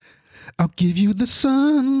I'll give you the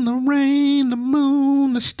sun, the rain, the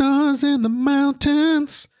moon, the stars, and the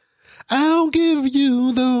mountains. I'll give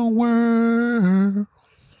you the world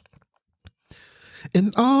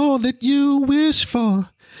and all that you wish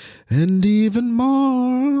for, and even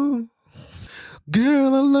more.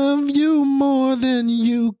 Girl, I love you more than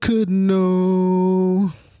you could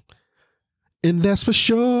know, and that's for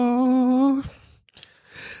sure.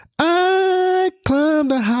 I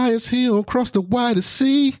climbed the highest hill, crossed the widest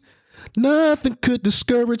sea. Nothing could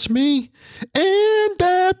discourage me, and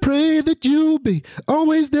I pray that you'll be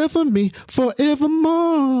always there for me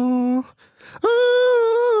forevermore.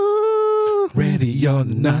 Oh, ready or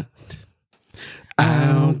not,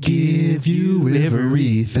 I'll give you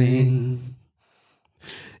everything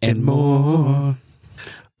and more.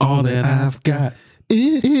 All that I've got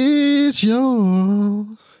is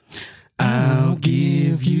yours. I'll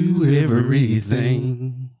give you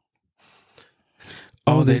everything.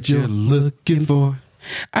 All that you're looking for.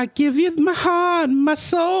 I give you my heart, my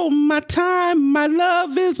soul, my time. My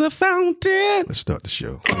love is a fountain. Let's start the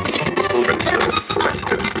show.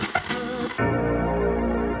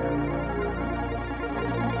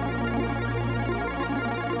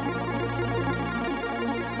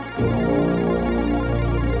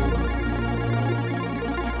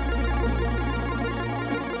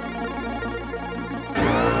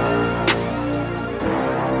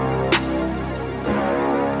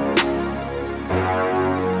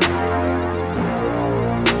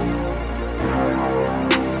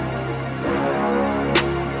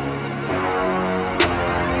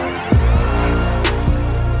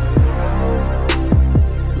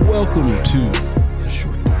 Welcome to the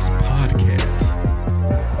Short List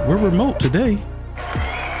Podcast. We're remote today.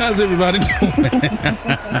 How's everybody doing?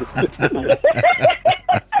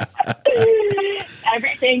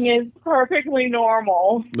 Everything is perfectly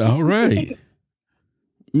normal. All right.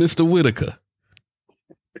 Mr. Whitaker.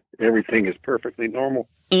 Everything is perfectly normal.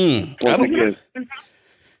 You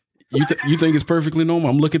think it's perfectly normal?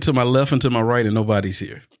 I'm looking to my left and to my right and nobody's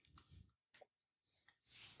here.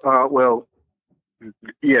 Well,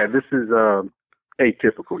 yeah, this is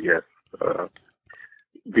atypical, yes,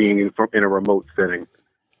 being in a remote setting.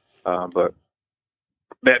 But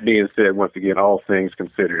that being said, once again, all things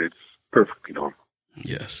considered, it's perfectly normal.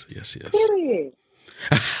 Yes.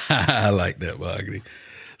 I like that, Mahogany.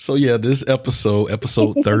 So, yeah, this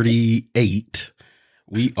episode 38,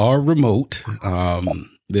 we are remote.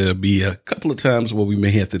 There'll be a couple of times where we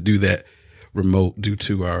may have to do that remote due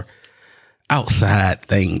to our outside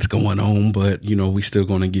things going on, but we still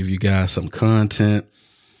going to give you guys some content.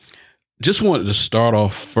 Just wanted to start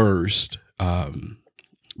off first. By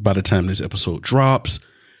the time this episode drops,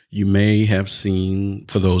 you may have seen,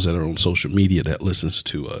 for those that are on social media that listens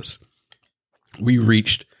to us, we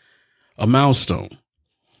reached a milestone,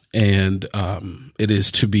 and it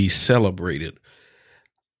is to be celebrated.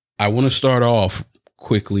 I want to start off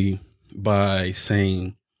quickly by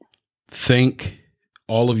saying thank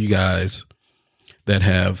all of you guys that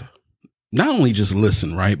have not only just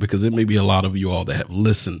listened, right? Because there may be a lot of you all that have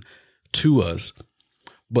listened to us,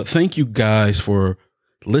 but thank you guys for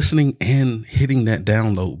listening and hitting that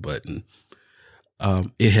download button.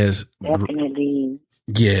 It has Definitely.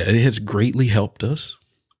 it has greatly helped us.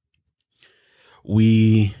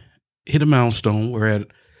 We hit a milestone. We're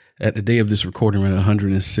at the day of this recording, we're at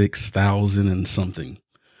 106,000 and something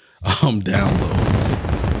downloads,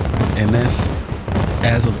 and that's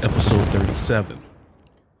as of episode 37.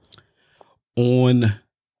 On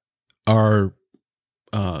our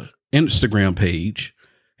Instagram page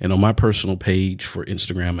and on my personal page for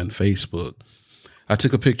Instagram and Facebook, I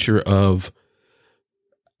took a picture of,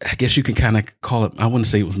 I guess you can kind of call it, I wouldn't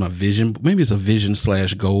say it was my vision, but maybe it's a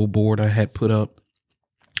vision/goal board I had put up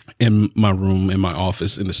in my room, in my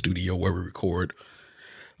office, in the studio where we record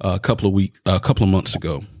a couple of months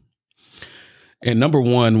ago. And number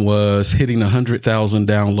one was hitting 100,000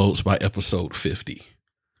 downloads by episode 50.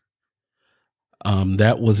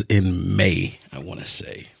 That was in May, I want to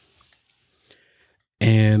say.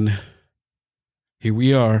 And here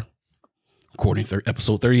we are, recording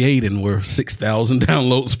episode 38, and we're 6,000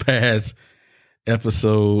 downloads past past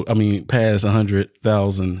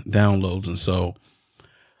 100,000 downloads. And so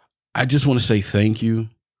I just want to say thank you,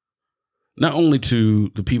 not only to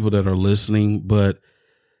the people that are listening, but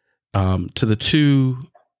to the two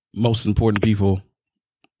most important people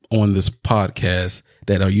on this podcast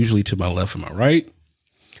that are usually to my left and my right.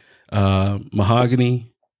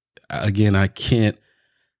 Mahogany, again, I can't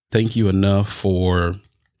thank you enough for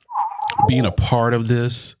being a part of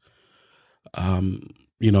this. I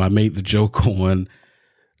made the joke on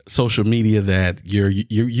social media that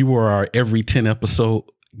you were our every 10 episode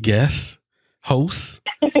guest host.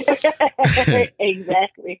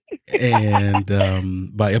 Exactly.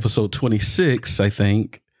 And by episode 26, I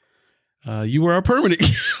think, you were our permanent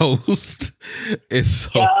host. It's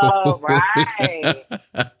so right.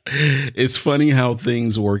 It's funny how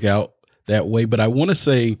things work out that way. But I want to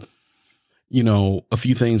say, a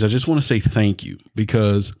few things. I just want to say thank you,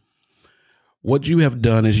 because what you have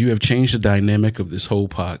done is you have changed the dynamic of this whole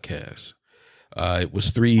podcast. It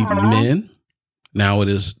was 3 men. Now it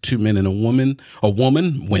is 2 men and a woman,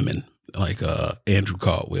 women, like Andrew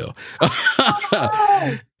Caldwell.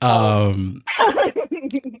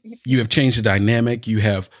 You have changed the dynamic. You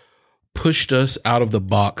have pushed us out of the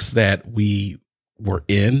box that we were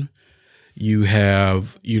in. You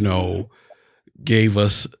have, gave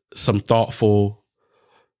us some thoughtful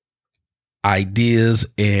ideas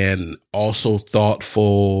and also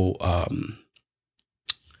thoughtful, I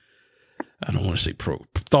don't want to say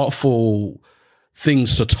thoughtful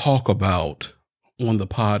things to talk about on the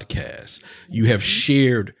podcast. You have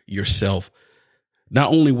shared yourself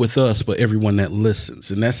not only with us, but everyone that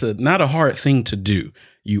listens. And that's not a hard thing to do.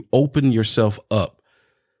 You open yourself up.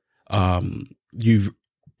 You've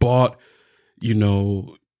brought,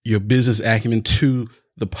 your business acumen to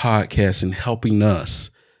the podcast and helping us,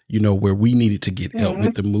 where we needed to get help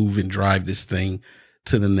with to move and drive this thing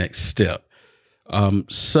to the next step.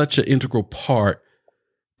 Such an integral part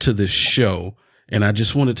to this show. And I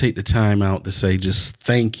just want to take the time out to say just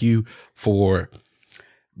thank you for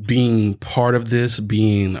being part of this,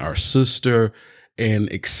 being our sister,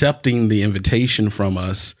 and accepting the invitation from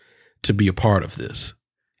us to be a part of this.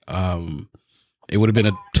 It would have been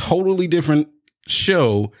a totally different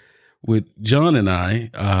show with John and I,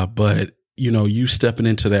 but you stepping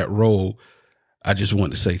into that role, I just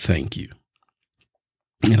want to say thank you.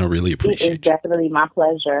 And I really appreciate it. It is definitely my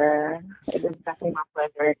pleasure. It is definitely my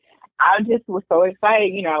pleasure. I just was so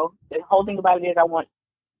excited. The whole thing about it is I want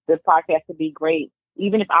the podcast to be great.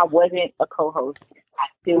 Even if I wasn't a co-host, I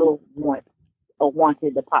still wanted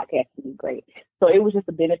the podcast to be great. So it was just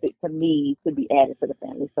a benefit to me to be added to the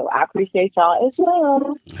family. So I appreciate y'all as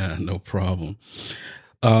well. No problem.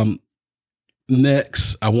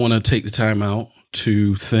 Next, I want to take the time out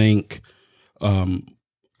to thank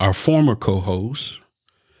our former co-host,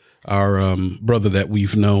 our brother that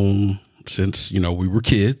we've known since, we were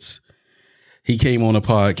kids. He came on a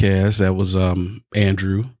podcast that was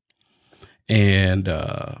Andrew. And,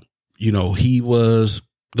 he was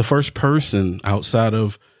the first person outside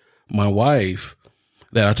of my wife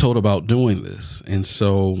that I told about doing this. And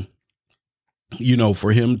so,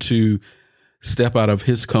 for him to step out of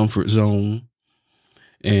his comfort zone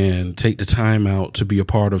and take the time out to be a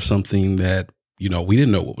part of something that, we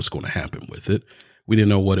didn't know what was going to happen with it. We didn't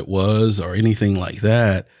know what it was or anything like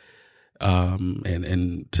that.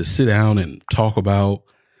 And to sit down and talk about,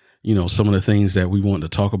 some of the things that we want to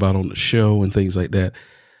talk about on the show and things like that.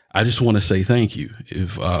 I just want to say thank you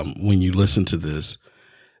if, when you listen to this,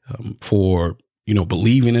 for,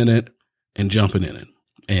 believing in it and jumping in it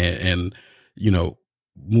and,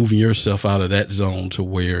 moving yourself out of that zone to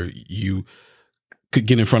where you could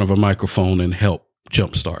get in front of a microphone and help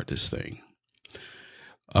jumpstart this thing.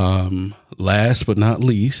 Last but not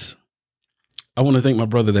least, I want to thank my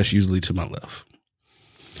brother that's usually to my left.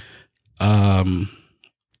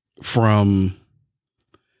 From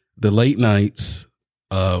the late nights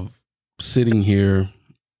of sitting here,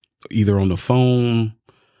 either on the phone,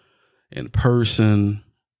 in person,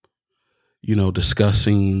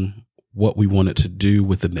 discussing what we wanted to do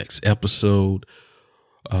with the next episode,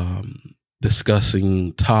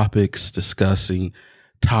 discussing topics, discussing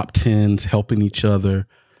top 10s, helping each other,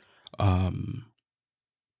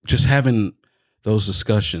 just having those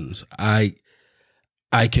discussions.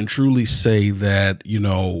 I can truly say that,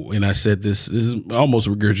 and I said this is almost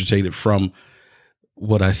regurgitated from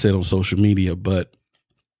what I said on social media, but,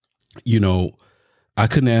 I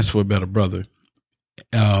couldn't ask for a better brother.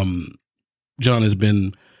 John has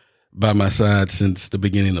been by my side since the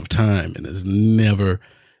beginning of time and has never,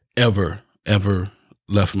 ever, ever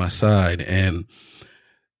left my side. And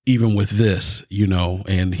even with this,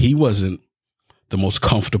 and he wasn't the most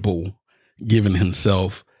comfortable giving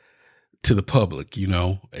himself to the public,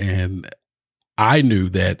 and I knew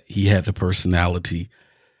that he had the personality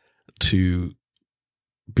to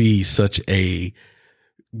be such a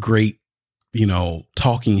great,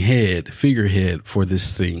 talking head, figurehead for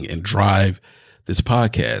this thing and drive this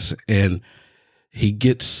podcast. And he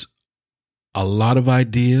gets a lot of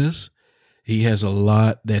ideas. He has a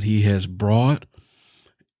lot that he has brought.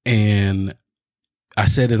 And I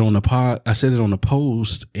said it on the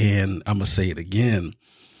post, and I'm going to say it again.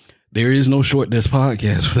 There is no Short Desk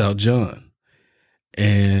Podcast without John.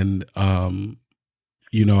 And,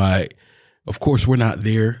 of course we're not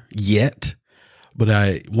there yet,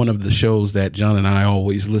 but one of the shows that John and I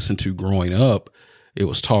always listened to growing up, it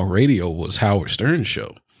was talk radio, was Howard Stern's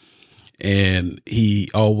show. And he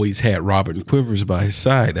always had Robin Quivers by his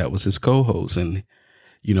side. That was his co-host. And,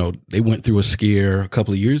 they went through a scare a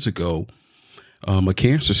couple of years ago, a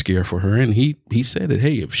cancer scare for her. And he said that,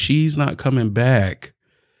 hey, if she's not coming back,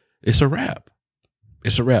 it's a wrap.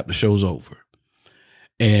 It's a wrap. The show's over.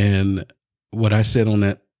 And what I said on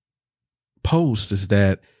that post is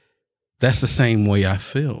that's the same way I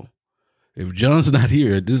feel. If John's not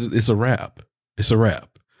here, it's a wrap. It's a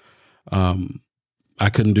wrap. I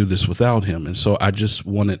couldn't do this without him. And so I just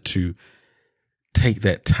wanted to take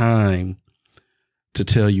that time to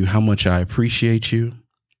tell you how much I appreciate you.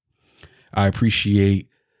 I appreciate,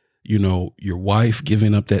 your wife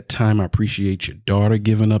giving up that time. I appreciate your daughter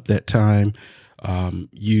giving up that time.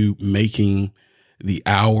 You making the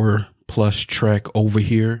hour plus trek over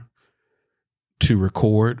here to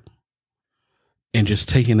record, and just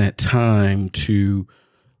taking that time to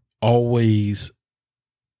always,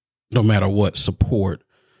 no matter what, support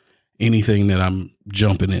anything that I'm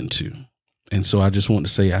jumping into. And so I just want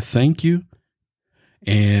to say I thank you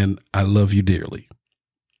and I love you dearly.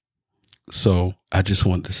 So I just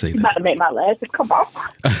wanted to say that. You're about to make my lashes come off.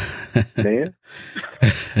 Man.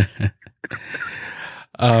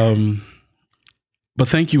 But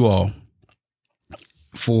thank you all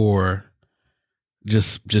for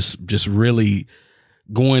just really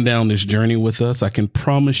going down this journey with us. I can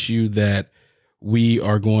promise you that we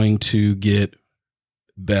are going to get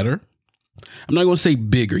better. I'm not going to say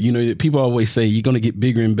bigger. People always say you're going to get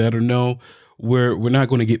bigger and better. No, we're not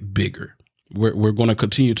going to get bigger. We're going to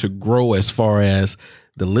continue to grow as far as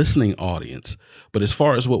the listening audience. But as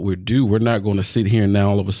far as what we do, we're not going to sit here and now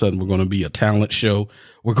all of a sudden we're going to be a talent show.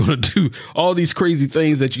 We're going to do all these crazy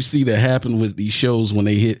things that you see that happen with these shows when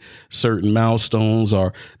they hit certain milestones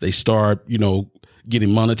or they start,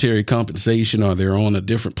 getting monetary compensation or they're on a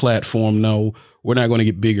different platform. No, we're not going to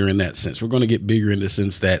get bigger in that sense. We're going to get bigger in the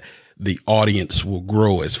sense that the audience will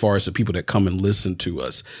grow as far as the people that come and listen to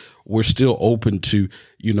us. We're still open to,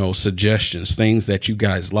 suggestions, things that you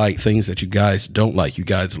guys like, things that you guys don't like. You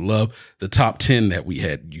guys love the top 10 that we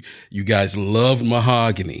had. You guys love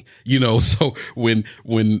Mahogany, so when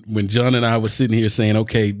John and I was sitting here saying,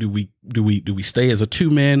 okay, do we stay as a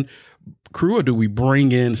 2-man crew or do we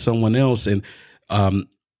bring in someone else? And,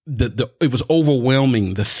 it was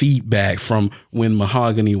overwhelming, the feedback from when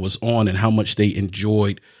Mahogany was on and how much they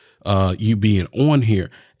enjoyed you being on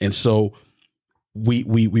here. And so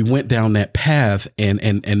we went down that path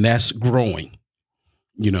and that's growing,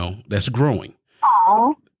 that's growing.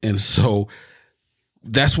 Aww. And so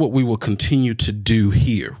that's what we will continue to do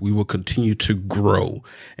here. We will continue to grow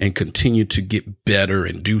and continue to get better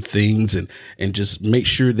and do things and just make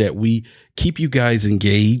sure that we keep you guys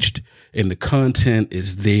engaged and the content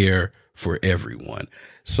is there for everyone.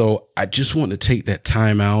 So I just want to take that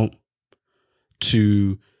time out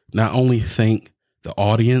to not only thank the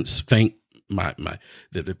audience, thank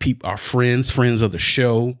the people, our friends of the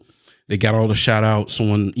show. They got all the shout outs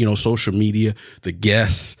on, social media, the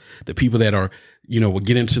guests, the people that are, will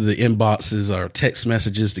get into the inboxes or text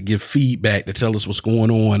messages to give feedback, to tell us what's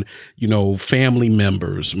going on, family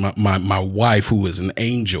members, my wife, who is an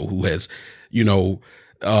angel, who has,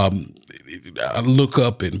 I look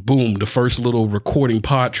up and boom, the first little recording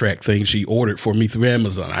pod track thing she ordered for me through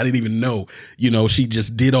Amazon. I didn't even know, she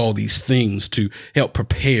just did all these things to help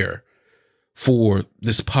prepare for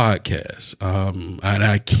this podcast. And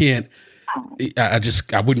I can't,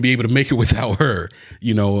 I wouldn't be able to make it without her,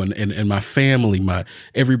 and my family,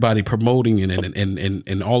 everybody promoting it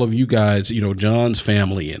and all of you guys, John's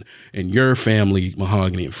family and your family,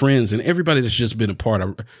 Mahogany, and friends and everybody that's just been a part.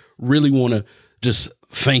 I really want to just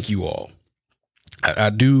thank you all. I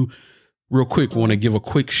do real quick want to give a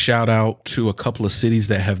quick shout out to a couple of cities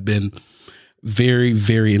that have been very,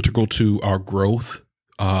 very integral to our growth,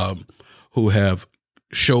 who have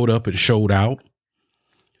showed up and showed out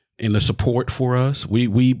in the support for us.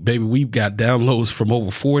 We've got downloads from over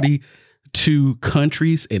 42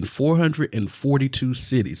 countries and 442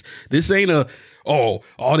 cities. This ain't all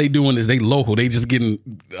they doing is they local. They just getting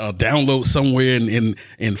downloads somewhere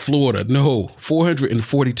in Florida. No,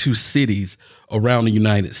 442 cities around the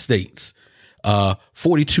United States,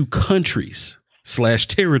 42 countries /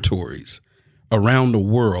 territories around the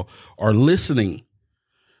world are listening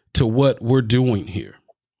to what we're doing here,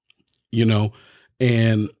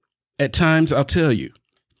 and at times I'll tell you,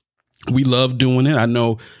 we love doing it. I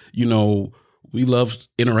know, we love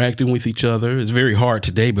interacting with each other. It's very hard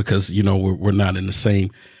today because, we're not in the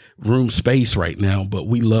same room space right now, but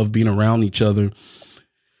we love being around each other.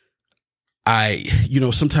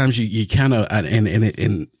 Sometimes you kind of,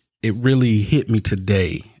 and it really hit me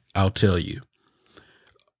today. I'll tell you,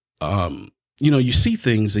 you see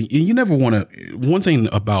things and you never want to, one thing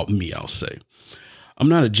about me, I'll say, I'm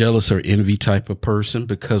not a jealous or envy type of person,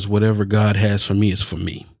 because whatever God has for me is for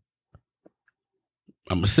me.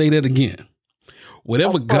 I'm going to say that again.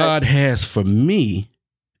 Whatever God has for me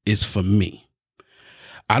is for me.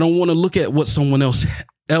 I don't want to look at what someone else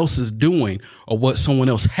is doing or what someone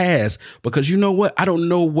else has, because you know what? I don't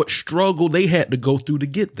know what struggle they had to go through to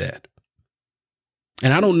get that.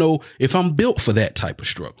 And I don't know if I'm built for that type of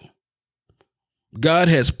struggle. God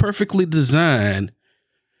has perfectly designed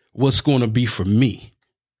what's going to be for me.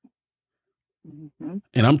 Mm-hmm.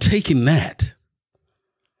 And I'm taking that.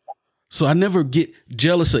 So I never get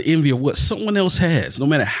jealous or envy of what someone else has, no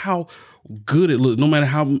matter how good it looks, no matter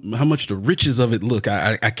how much the riches of it look.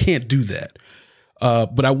 I can't do that.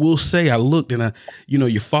 But I will say, I looked and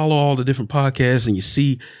you follow all the different podcasts and you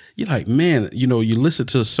see, you're like, man, you listen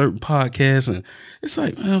to a certain podcast and it's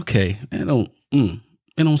like, okay, it don't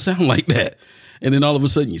sound like that. And then all of a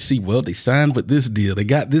sudden you see, well, they signed with this deal. They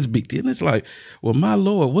got this big deal. And it's like, well, my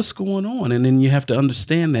Lord, what's going on? And then you have to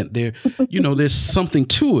understand that there's something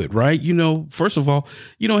to it, right? First of all,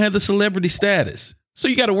 you don't have the celebrity status. So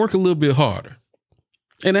you got to work a little bit harder.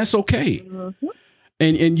 And that's okay. Mm-hmm.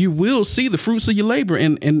 And you will see the fruits of your labor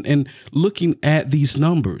and looking at these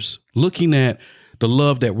numbers, looking at the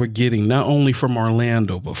love that we're getting, not only from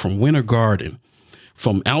Orlando, but from Winter Garden,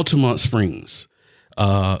 from Altamont Springs,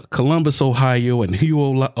 Columbus, Ohio, and Hugh,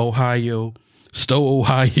 Ohio, Stowe,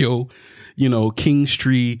 Ohio,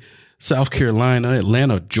 Kingstree, South Carolina,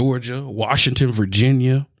 Atlanta, Georgia, Washington,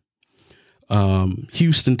 Virginia,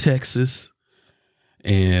 Houston, Texas,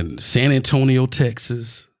 and San Antonio,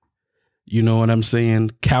 Texas. You know what I'm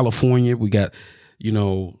saying? California, we got,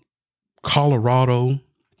 Colorado,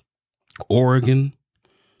 Oregon,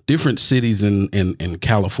 different cities in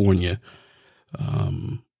California.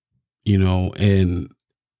 And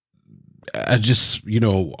I just,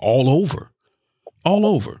 all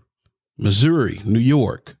over Missouri, New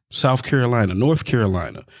York, South Carolina, North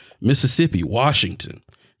Carolina, Mississippi, Washington,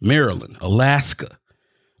 Maryland, Alaska,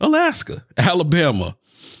 Alabama.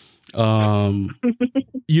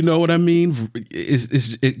 You know what I mean?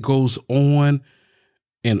 It goes on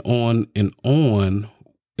and on and on.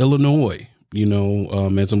 Illinois,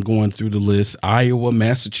 as I'm going through the list, Iowa,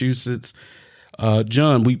 Massachusetts.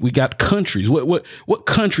 John, we got countries. What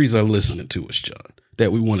countries are listening to us, John,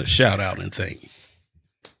 that we want to shout out and thank?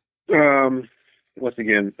 Once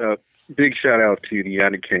again, big shout out to the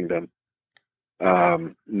United Kingdom,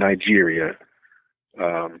 Nigeria,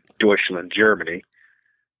 Deutschland, Germany,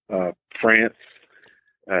 France,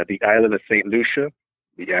 the island of St. Lucia,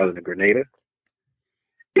 the island of Grenada,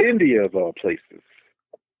 India of all places,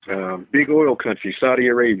 big oil country, Saudi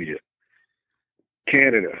Arabia,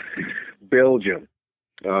 Canada, Belgium,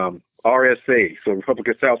 RSA, so Republic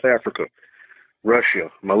of South Africa, Russia,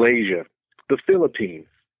 Malaysia, the Philippines,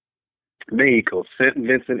 Mexico, St.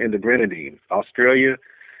 Vincent and the Grenadines, Australia,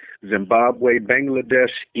 Zimbabwe,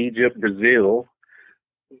 Bangladesh, Egypt, Brazil,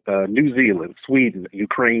 New Zealand, Sweden,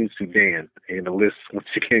 Ukraine, Sudan, and the list once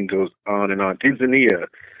again goes on and on. Tanzania,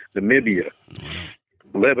 Namibia,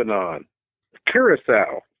 Lebanon,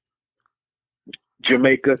 Curacao,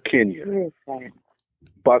 Jamaica, Kenya,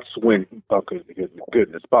 Botswana,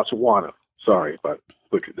 goodness, Botswana. Sorry if I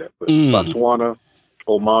butchered that, but Botswana,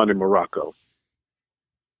 Oman, and Morocco.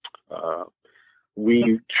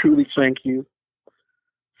 We truly thank you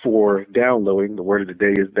for downloading. The word of the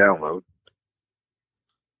day is download.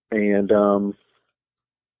 And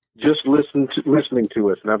just listening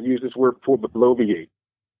to us. And I've used this word before, but bloviate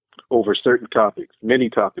over certain topics, many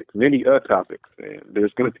topics. And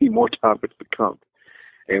there's going to be more topics to come.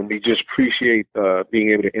 And we just appreciate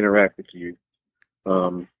being able to interact with you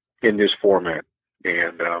in this format.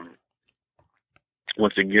 And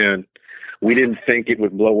once again, we didn't think it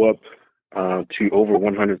would blow up to over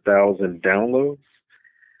 100,000 downloads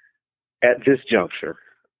at this juncture.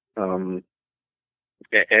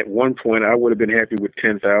 At one point, I would have been happy with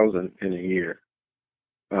 10,000 in a year.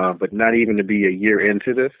 But not even to be a year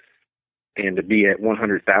into this and to be at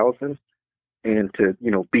 100,000 and to,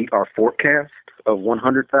 beat our forecast of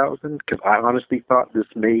 100,000, because I honestly thought this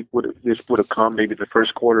would have come maybe the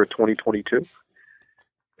first quarter of 2022.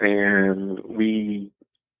 And we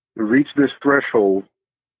reached this threshold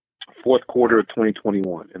fourth quarter of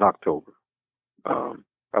 2021 in October.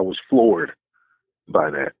 I was floored by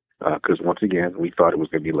that because once again, we thought it was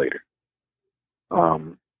going to be later.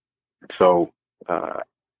 So I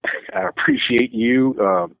appreciate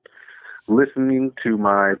you listening to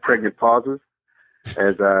my pregnant pauses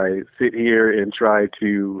as I sit here and try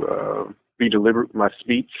to be deliberate with my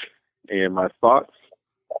speech and my thoughts,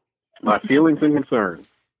 my feelings and concerns.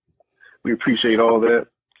 We appreciate all that.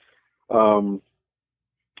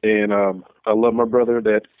 And I love my brother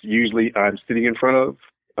that usually I'm sitting in front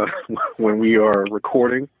of when we are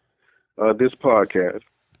recording this podcast.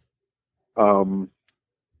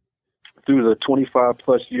 Through the 25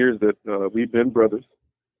 plus years that we've been brothers,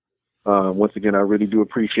 once again, I really do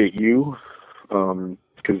appreciate you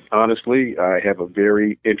because honestly, I have a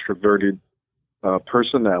very introverted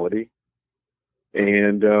personality.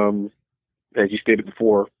 And as you stated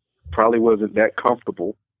before, probably wasn't that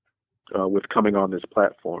comfortable with coming on this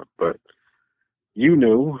platform. But you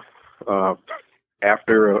knew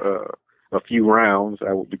after a few rounds,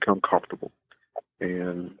 I would become comfortable.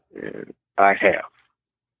 And I have.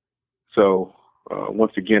 So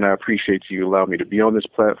once again, I appreciate you allowing me to be on this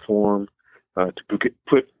platform to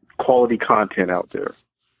put quality content out there.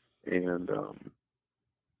 And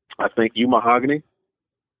I thank you, Mahogany,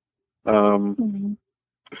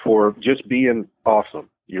 for just being awesome.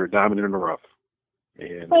 You're a diamond in the rough.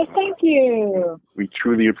 And thank you. We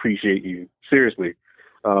truly appreciate you. Seriously,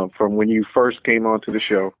 from when you first came onto the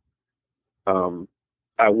show,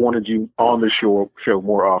 I wanted you on the show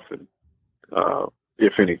more often,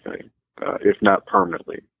 if anything, if not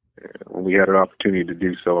permanently. When we had an opportunity to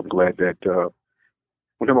do so, I'm glad that.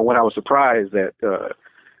 Remember when I was surprised that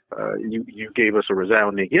you gave us a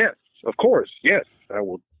resounding yes, of course, yes, I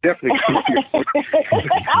will definitely.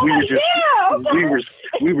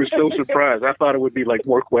 we were so surprised. I thought it would be like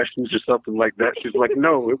more questions or something like that. She's like,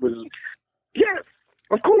 no, it was yes,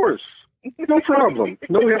 of course, no problem,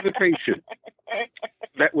 no hesitation.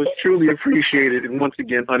 That was truly appreciated and once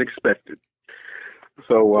again unexpected.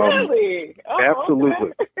 So really?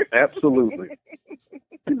 Absolutely.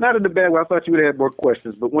 Not in the bad way. I thought you would have more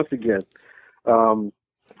questions, but once again, I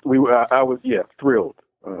was thrilled.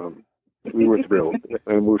 We were thrilled,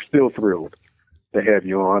 and we're still thrilled to have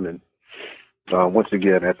you on. And once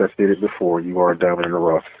again, as I stated before, you are a diamond in the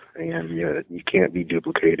rough, and you can't be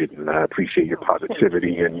duplicated. And I appreciate your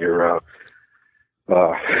positivity and your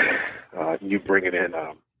you bringing in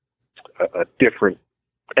a different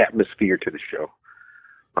atmosphere to the show.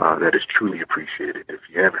 That is truly appreciated. If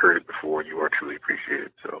you haven't heard it before, you are truly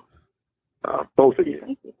appreciated. So, both of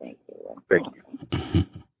you. Thank you.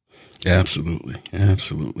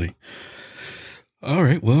 Absolutely. All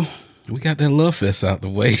right. Well, we got that love fest out the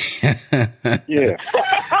way. Yeah.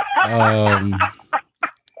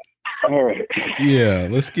 All right. Yeah.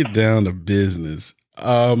 Let's get down to business.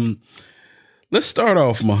 Let's start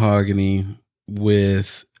off, Mahogany,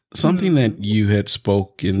 with something that you had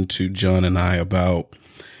spoken to John and I about.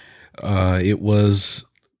 It was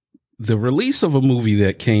the release of a movie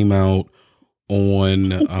that came out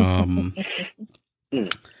on,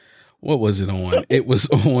 what was it on? It was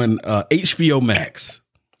on HBO Max.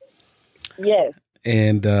 Yes.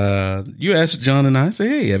 And you asked John and I, say,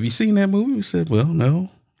 hey, have you seen that movie? We said, well, no.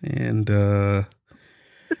 And,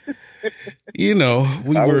 we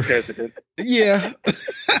were hesitant. Yeah.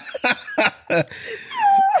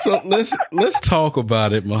 So let's talk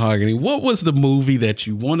about it, Mahogany. What was the movie that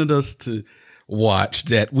you wanted us to watch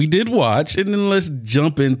that we did watch? And then let's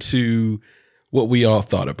jump into what we all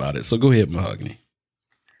thought about it. So go ahead, Mahogany.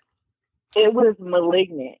 It was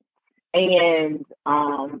Malignant. And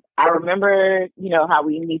I remember, how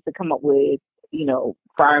we need to come up with,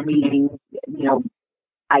 prior meetings,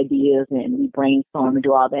 ideas, and we brainstorm and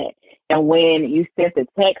do all that. And when you sent the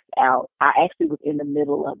text out, I actually was in the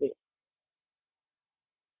middle of it.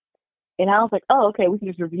 And I was like, oh, okay, we can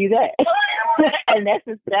just review that. And that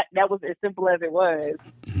was as simple as it was.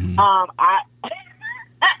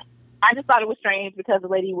 I just thought it was strange because the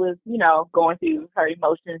lady was, going through her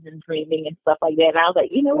emotions and dreaming and stuff like that. And I was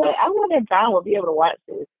like, you know what? I wonder if John will be able to watch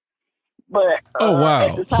this. But oh wow!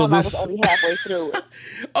 At the time, I was only halfway through it.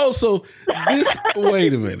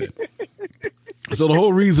 Wait a minute. So the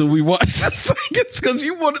whole reason we watched this thing is because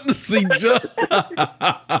you wanted to see John.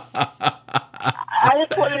 I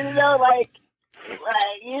just wanted to know,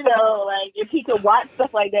 if he could watch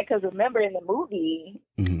stuff like that. Because remember, in the movie,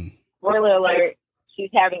 spoiler alert, she's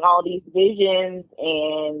having all these visions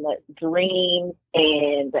and dreams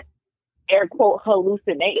and air quote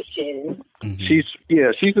hallucinations. She's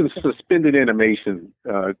in suspended animation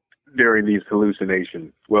during these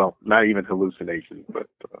hallucinations. Well, not even hallucinations, but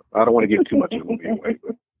I don't want to give too much of the movie away.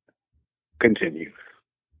 But continue.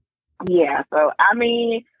 Yeah. So I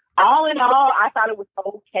mean, all in all, I thought it was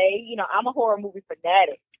okay. I'm a horror movie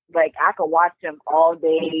fanatic. Like I could watch them all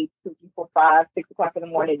day, 2, 3, 4, 5, 6 o'clock in the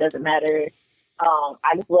morning. It doesn't matter.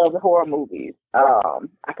 I just love the horror movies.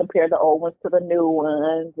 I compare the old ones to the new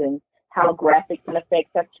ones and how graphics and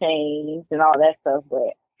effects have changed and all that stuff.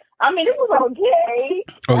 But I mean, it was okay.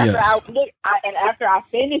 Oh, yes. After I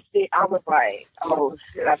finished it, I was like, "Oh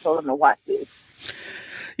shit!" I told him to watch this.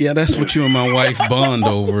 Yeah, that's what you and my wife bond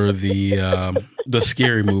over, the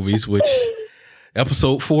scary movies, which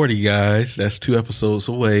episode 40, guys, that's 2 episodes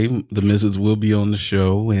away. The Mrs. will be on the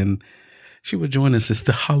show, and she will join us. It's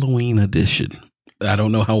the Halloween edition. I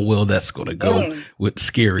don't know how well that's going to go with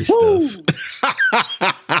scary stuff.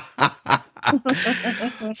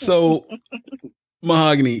 So,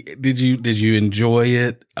 Mahogany, did you enjoy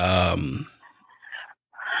it?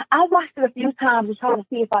 I watched it a few times to try to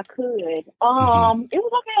see if I could. It was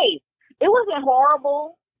okay. It wasn't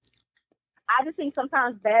horrible. I just think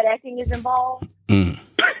sometimes bad acting is involved. But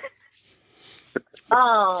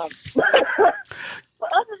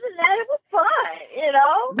other than that, it was fun. You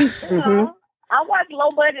know, I watched low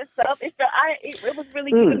budget stuff. It was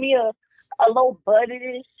really giving me a low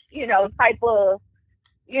budgetish, type of,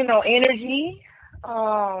 energy.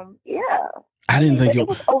 Yeah. I didn't think it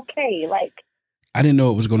was okay. Like, I didn't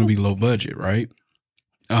know it was going to be low budget, right?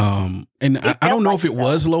 And I don't know if it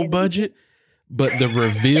was low budget, but the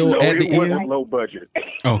reveal at the end. It wasn't low budget.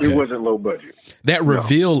 Okay. It wasn't low budget. That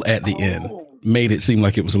reveal at the end made it seem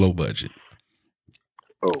like it was low budget.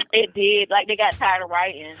 Oh. It did. Like they got tired of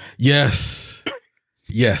writing. Yes.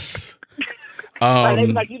 Yes. Like they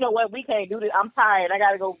was like, you know what? We can't do this. I'm tired. I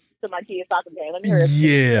got to go to my kids' soccer game. Let me hurry.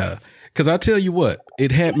 Yeah. Because I tell you what,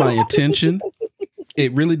 it had my attention.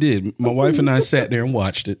 It really did. My wife and I sat there and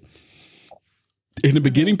watched it. In the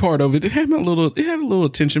beginning part of it, it had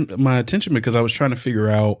my attention because I was trying to figure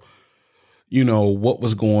out, what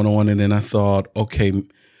was going on. And then I thought, okay,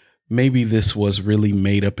 maybe this was really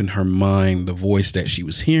made up in her mind, the voice that she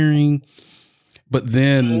was hearing. But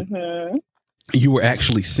then you were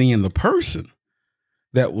actually seeing the person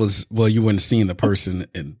that was, well, you weren't seeing the person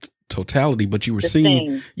in totality, but you were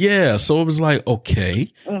seeing, yeah. So it was like,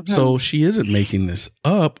 okay, so she isn't making this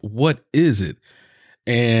up. What is it?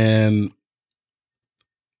 And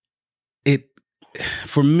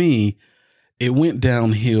for me, it went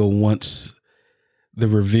downhill once the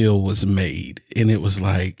reveal was made, and it was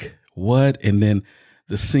like, what? And then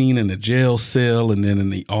the scene in the jail cell, and then in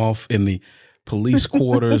the police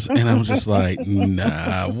quarters, and I was just like,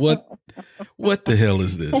 nah, what the hell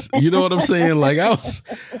is this? You know what I'm saying? Like I was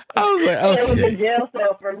like, okay. It was a jail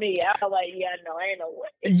cell for me. I was like, yeah, no, I ain't know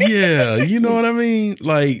what. Yeah, you know what I mean?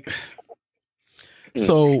 Like,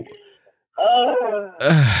 so,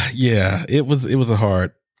 yeah, it was a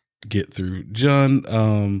hard get through.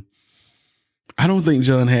 John, I don't think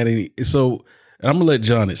John had any. So I'm gonna let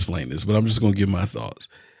John explain this, but I'm just gonna give my thoughts.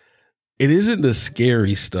 It isn't the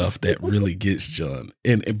scary stuff that really gets John,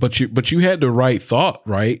 but you had the right thought,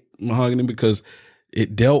 right, Mahogany, because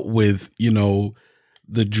it dealt with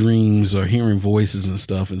the dreams or hearing voices and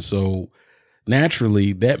stuff, and so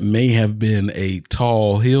naturally that may have been a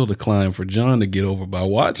tall hill to climb for John to get over by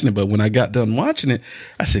watching it. But when I got done watching it,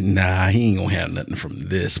 I said, nah, he ain't gonna have nothing from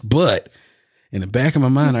this. But in the back of my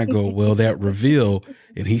mind, I go, well, that reveal,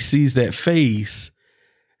 and he sees that face,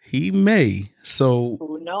 he may. So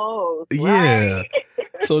who knows? Yeah. Right?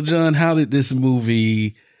 So John, how did this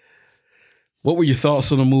movie, what were your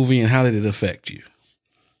thoughts on the movie, and how did it affect you?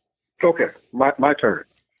 Okay, my turn.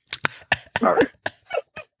 All right.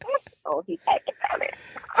 Oh, he's acting on it.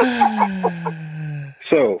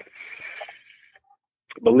 So,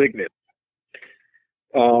 Malignant.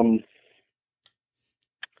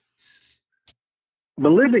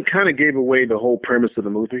 Malignant kind of gave away the whole premise of the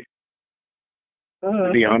movie, to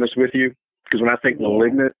be honest with you. Because when I think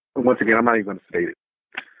Malignant, once again, I'm not even going to state it.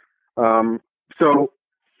 So,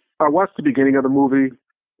 I watched the beginning of the movie,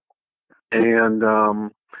 and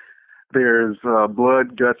there's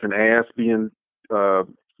blood, guts, and ass being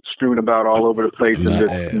strewn about all over the place in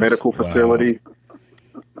this medical facility.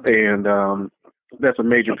 Wow. And that's a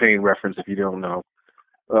Major Payne reference if you don't know.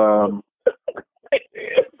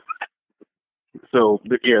 So,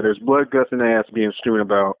 yeah, there's blood, guts, and ass being strewn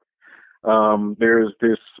about. There's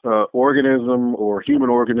this organism or human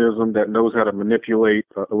organism that knows how to manipulate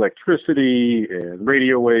electricity and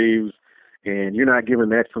radio waves, and you're not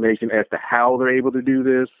given an explanation as to how they're able to do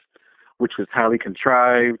this, which was highly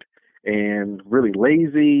contrived and really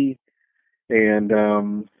lazy. And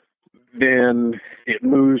then it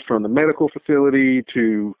moves from the medical facility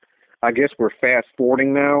to, I guess we're fast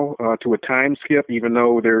forwarding now to a time skip, even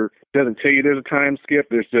though there doesn't tell you there's a time skip.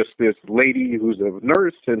 There's just this lady who's a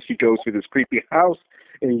nurse, and she goes to this creepy house,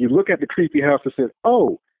 and you look at the creepy house and says,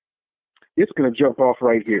 oh, it's going to jump off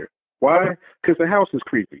right here. Why? Because the house is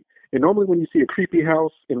creepy. And normally when you see a creepy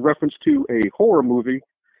house in reference to a horror movie,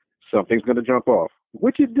 something's going to jump off,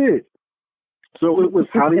 which it did. So it was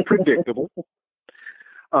highly predictable.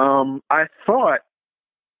 I thought,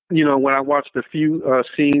 when I watched a few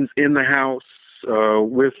scenes in the house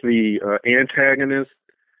with the antagonist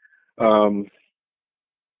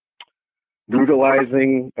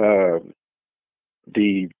brutalizing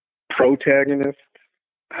the protagonist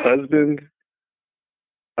husband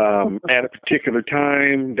at a particular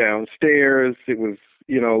time downstairs, it was,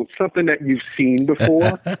 something that you've seen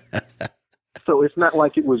before. So it's not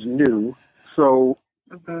like it was new. So,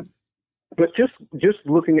 but just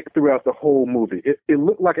looking at throughout the whole movie, it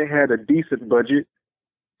looked like it had a decent budget,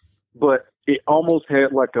 but it almost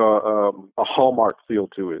had like a Hallmark feel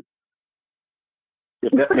to it,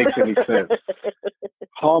 if that makes any sense.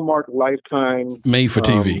 Hallmark Lifetime, made for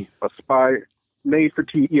TV, a spy, made for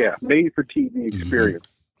TV experience.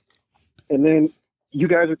 Mm-hmm. And then you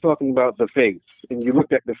guys are talking about the face, and you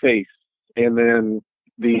looked at the face, and then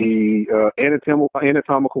the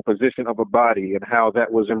anatomical position of a body and how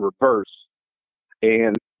that was in reverse,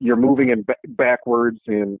 and you're moving in backwards,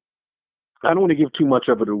 and I don't want to give too much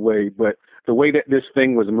of it away, but the way that this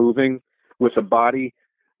thing was moving with the body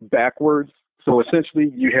backwards, so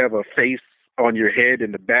essentially you have a face on your head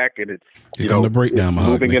in the back, and it's the breakdown, it's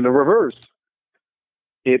moving in the reverse.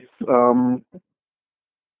 It's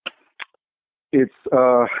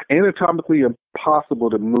anatomically impossible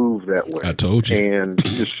to move that way. I told you. And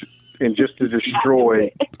just to destroy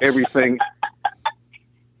everything.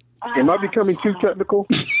 Am I becoming too technical?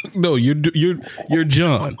 No, you're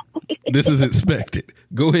John. This is expected.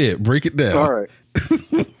 Go ahead, break it down. All right.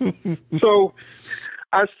 So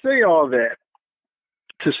I say all that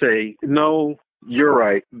to say, no, you're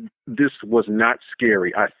right. This was not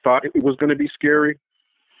scary. I thought it was going to be scary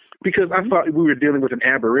because I thought we were dealing with an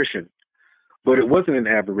aberration. But it wasn't an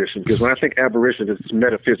aberration, because when I think aberration, it's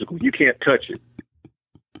metaphysical. You can't touch it.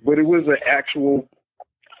 But it was an actual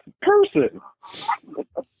person.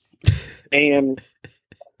 And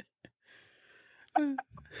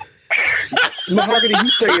Mahogany, you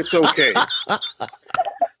say it's okay.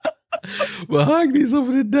 Mahogany's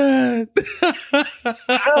over there died.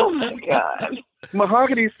 Oh my God.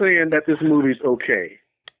 Mahogany's saying that this movie's okay.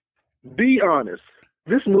 Be honest.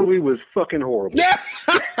 This movie was fucking horrible.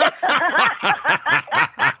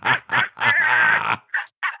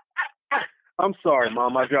 I'm sorry,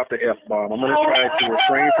 Mom. I dropped the F-bomb. I'm going to try to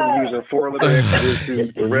refrain from using four-letter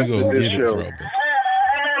expositions the rest of this show.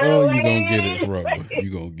 Oh, you're going to get it, Rubber.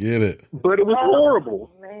 You're going to get it. But it was horrible.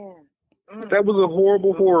 Man. That was a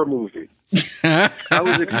horrible horror movie. I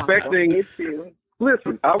was expecting...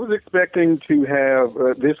 Listen, I was expecting to have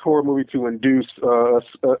this horror movie to induce a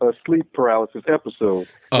sleep paralysis episode.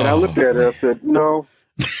 And I looked at it and said, no.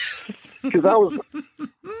 Because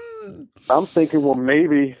I'm thinking, well,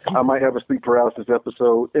 maybe I might have a sleep paralysis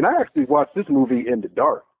episode. And I actually watched this movie in the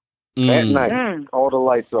dark at night, all the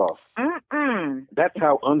lights off. That's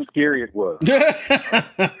how unscary it was.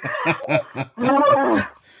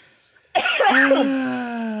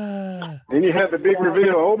 Then you have the big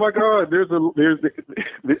reveal. Oh my God! It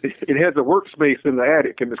has a workspace in the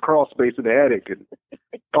attic and this crawl space in the attic and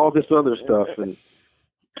all this other stuff. And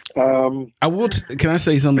I will. Can I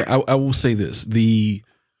say something? I will say this. The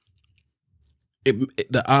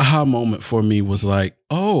aha moment for me was like,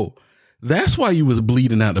 oh, that's why you was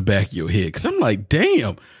bleeding out the back of your head. Because I'm like,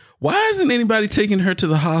 damn. Why isn't anybody taking her to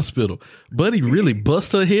the hospital? Buddy really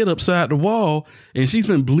bust her head upside the wall, and she's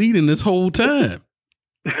been bleeding this whole time.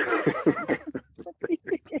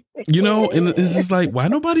 And it's just like, why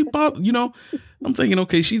nobody bother? I'm thinking,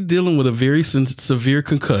 okay, she's dealing with a very severe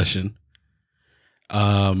concussion.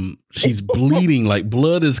 She's bleeding, like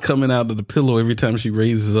blood is coming out of the pillow every time she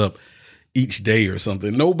raises up each day or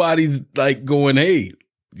something. Nobody's like going, hey,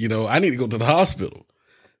 I need to go to the hospital.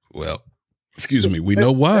 Well, excuse me, we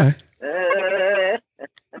know why.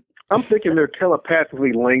 I'm thinking they're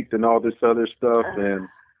telepathically linked and all this other stuff, and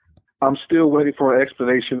I'm still waiting for an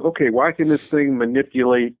explanation. Okay, why can this thing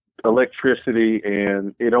manipulate electricity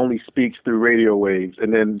and it only speaks through radio waves,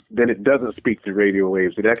 and then it doesn't speak through radio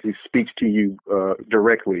waves? It actually speaks to you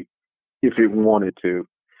directly if it wanted to.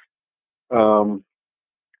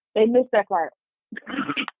 They missed that part.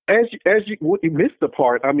 As you missed the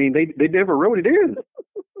part. I mean, they never wrote it in.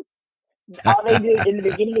 All they did in the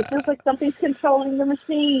beginning, it feels like something's controlling the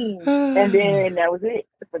machine, and then that was it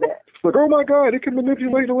for that. It's like, oh my God, it can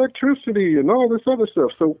manipulate electricity and all this other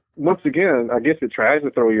stuff. So once again, I guess it tries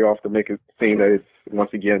to throw you off to make it seem that it's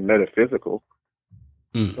once again metaphysical,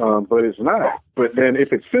 but it's not. But then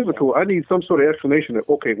if it's physical, I need some sort of explanation of,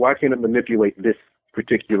 okay, why can't it manipulate this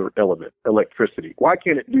particular element, electricity. Why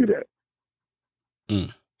can't it do that?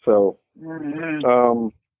 So,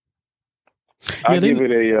 I give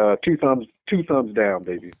it a two thumbs down,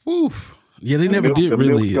 baby. Oof. Yeah, they never did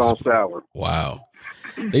really. Sour. Wow.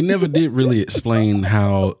 They never did really explain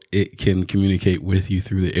how it can communicate with you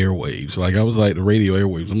through the airwaves. Like, I was like, the radio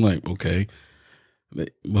airwaves. I'm like, okay.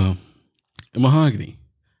 Well, Mahogany.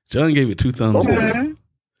 John gave it 2 thumbs down.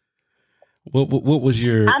 What was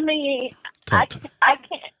your? I mean, I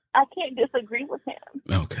can't disagree with him.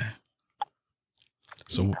 Okay.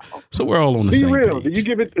 So we're all on the same real. page. Did you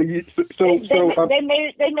give it? They made it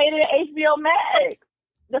an HBO Max.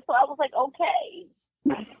 That's why I was like, okay.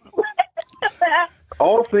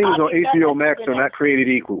 All things on HBO Max are not created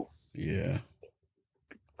equal. Yeah.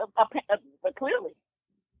 But clearly.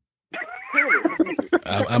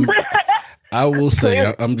 I will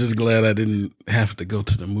say I'm just glad I didn't have to go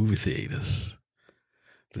to the movie theaters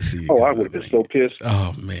to see it. Oh, I would have been so pissed.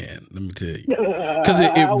 Oh man, let me tell you, because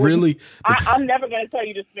it really. I'm never going to tell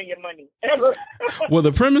you to spend your money ever. Well,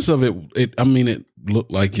 the premise of it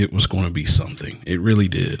looked like it was going to be something. It really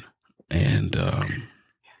did, and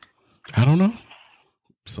I don't know.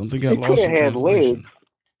 Something got lost in translation.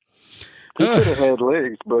 He could have had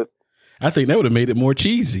legs, but I think that would have made it more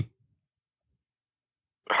cheesy.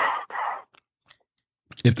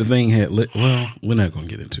 If the thing had well, we're not going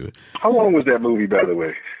to get into it. How long was that movie, by the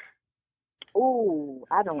way? Ooh,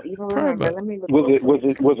 I don't even remember. Let me look. Was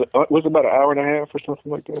it about an hour and a half or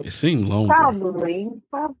something like that? It seemed long. Probably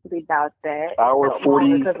about that. Hour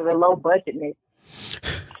 40 because of the low budgetness.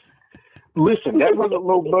 Listen, that wasn't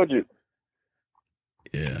low budget.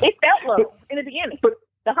 Yeah, it felt low in the beginning, but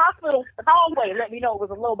the hospital hallway let me know it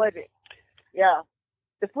was a low budget. Yeah,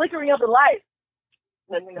 the flickering of the lights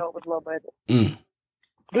let me know it was low budget.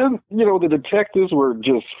 Then, the detectives were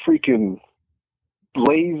just freaking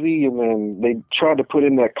lazy, and then they tried to put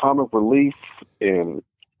in that comic relief, and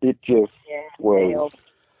it just was.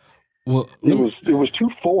 Well, it was too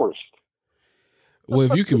forced. Well,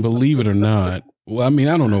 if you can believe it or not, well, I mean,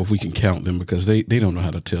 I don't know if we can count them because they don't know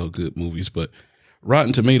how to tell good movies, but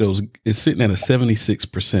Rotten Tomatoes is sitting at a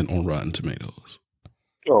 76% on Rotten Tomatoes.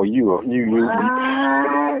 Oh, you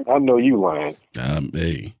I know you lying.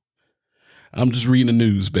 Hey. I'm just reading the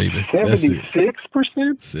news, baby. 76%?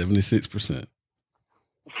 76%.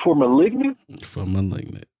 For Malignant? For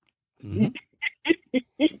Malignant. Mm-hmm.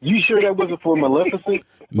 You sure that wasn't for Maleficent?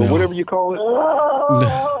 No. Or whatever you call it?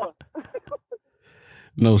 Oh.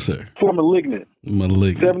 No, sir. For Malignant.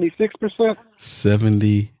 76%?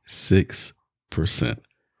 76%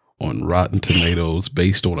 on Rotten Tomatoes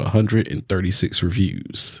based on 136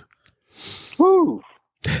 reviews. Woo!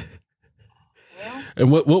 And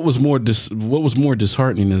what was more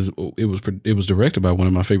disheartening is it was directed by one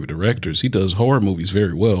of my favorite directors. He does horror movies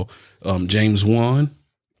very well, James Wan.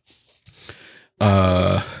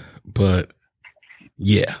 But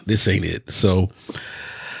yeah, this ain't it. So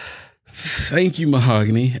thank you,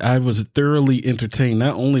 Mahogany. I was thoroughly entertained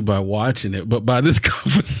not only by watching it but by this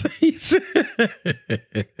conversation. I'm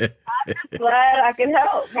glad I can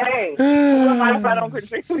help. Hey, who am I if I don't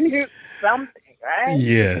contribute something? Right?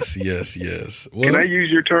 Yes. Well, can I use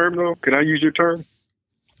your term, though? Can I use your term?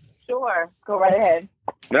 Sure. Go right ahead.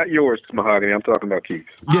 Not yours, Mahogany. I'm talking about Keith.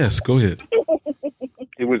 Yes, go ahead.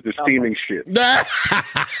 It was the steaming shit.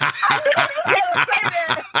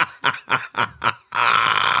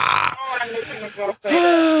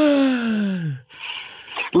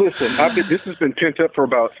 Listen, this has been pent up for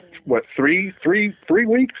about, what, three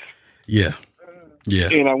weeks? Yeah.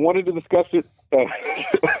 And I wanted to discuss it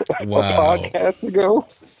wow. a podcast ago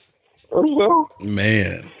or so.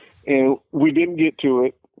 Man. And we didn't get to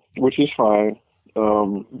it, which is fine.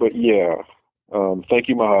 But yeah, thank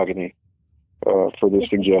you, Mahogany, for this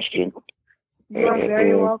suggestion. You're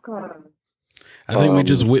very welcome. I think we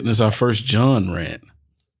just witnessed our first John rant.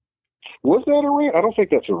 Was that a rant? I don't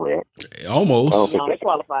think that's a rant. Almost. No, it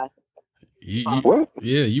qualifies. What?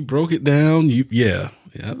 Yeah, you broke it down. Yeah,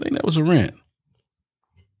 I think that was a rant.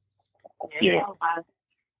 Yeah.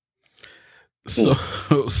 So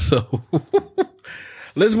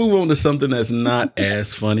let's move on to something that's not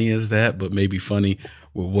as funny as that, but maybe funny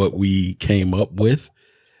with what we came up with.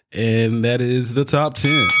 And that is the top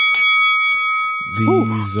 10.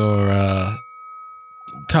 These are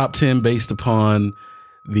top 10 based upon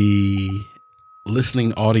the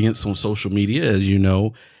listening audience on social media. As you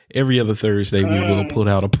know, every other Thursday we will put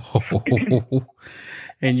out a poll.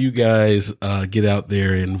 And you guys get out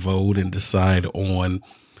there and vote and decide on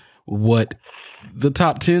what the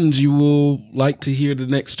top 10s you will like to hear the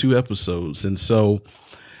next 2 episodes. And so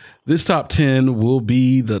this top 10 will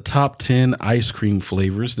be the top 10 ice cream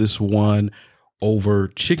flavors. This one over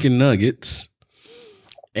chicken nuggets.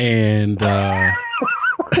 And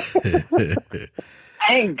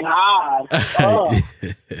thank God. Oh.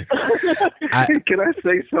 Can I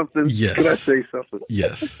say something? Yes. Can I say something?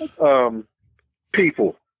 Yes.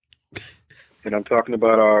 People, and I'm talking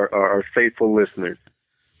about our faithful listeners.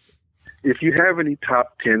 If you have any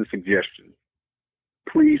top 10 suggestions,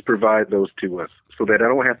 please provide those to us so that I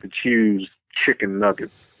don't have to choose chicken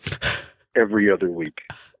nuggets every other week.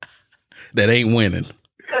 That ain't winning.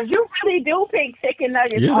 Because you really do pick chicken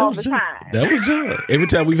nuggets all the John. time. That was John. Every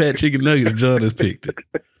time we've had chicken nuggets, John has picked it.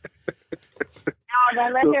 No,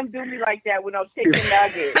 don't let him do me like that with no chicken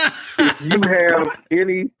nuggets. If you have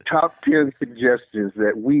any top 10 suggestions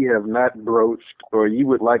that we have not broached or you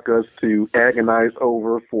would like us to agonize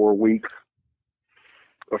over for weeks,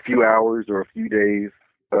 a few hours, or a few days,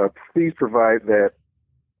 please provide that.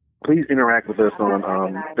 Please interact with us on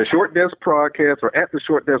the Short Desk Podcast or at the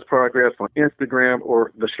Short Desk Podcast on Instagram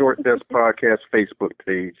or the Short Desk Podcast Facebook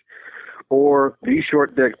page or the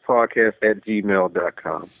Short Desk Podcast at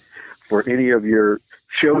gmail.com for any of your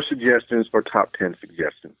show suggestions or top 10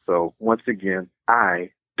 suggestions. So once again,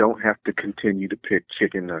 I don't have to continue to pick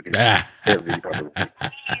chicken nuggets every other week.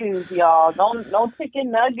 Please, y'all, no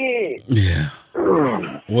chicken nuggets. Yeah.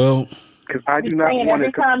 Well, because I do not want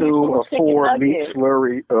to consume a 4-meat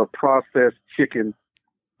slurry of processed chicken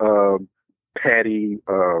patty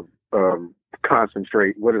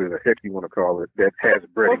concentrate, whatever the heck you want to call it, that has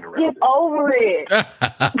breading around it. Skip over it.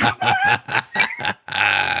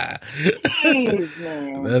 Jeez,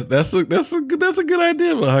 man. That's a good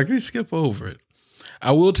idea, Mahogany. Skip over it.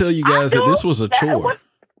 I will tell you guys that this was a chore.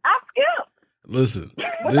 I skip. Listen,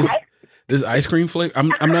 this ice cream flavor.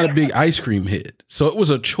 I'm not a big ice cream head, so it was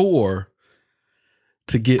a chore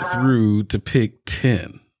to get through to pick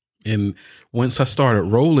 10. And once I started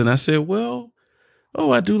rolling, I said, well,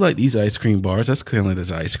 I do like these ice cream bars. That's kind of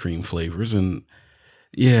as ice cream flavors. And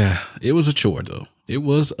yeah, it was a chore though. It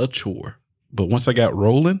was a chore. But once I got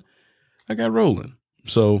rolling, I got rolling.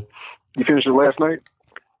 So you finished it last night?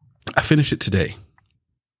 I finished it today.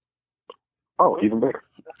 Oh, even better.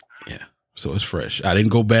 Yeah. So it's fresh. I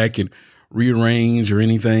didn't go back and rearrange or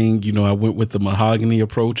anything. You know, I went with the mahogany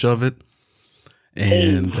approach of it.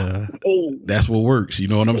 And that's what works. You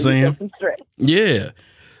know what I'm saying? Yeah.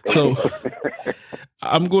 So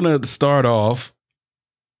I'm going to start off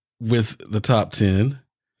with the top 10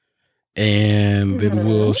 and then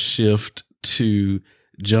we'll shift to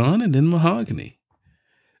John and then mahogany.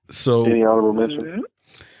 So any honorable mention?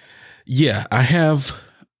 Yeah, I have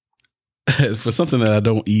for something that I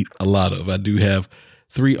don't eat a lot of. I do have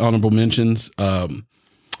 3 honorable mentions. How in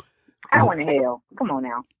the hell? Come on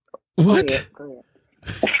now. What? Go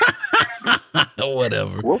ahead.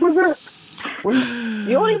 Whatever. What was that?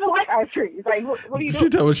 You don't even like ice cream. It's like, what are you doing? She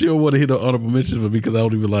told me she don't want to hit the honorable mentions, but because I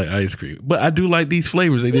don't even like ice cream. But I do like these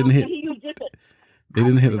flavors. They didn't hit. They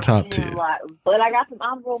didn't hit the top 10. But I got some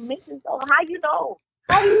honorable mentions. Oh, how you know?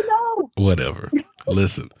 How do you know? Whatever.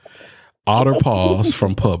 Listen, Otter Paws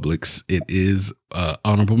from Publix. It is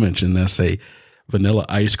honorable mention. That's a vanilla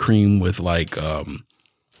ice cream with like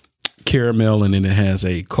caramel, and then it has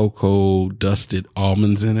a cocoa dusted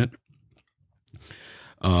almonds in it.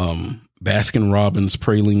 Baskin Robbins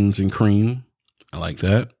pralines and cream. I like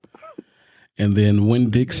that. And then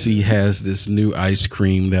Winn-Dixie has this new ice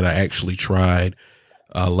cream that I actually tried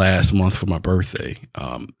last month for my birthday.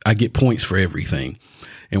 I get points for everything.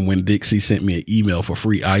 And Winn-Dixie sent me an email for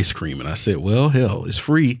free ice cream. And I said, well, hell, it's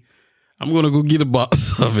free. I'm going to go get a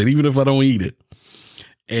box of it, even if I don't eat it.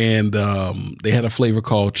 And they had a flavor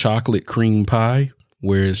called chocolate cream pie,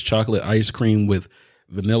 where it's chocolate ice cream with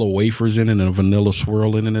vanilla wafers in it and a vanilla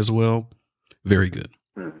swirl in it as well. Very good.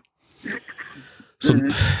 So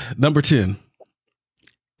number 10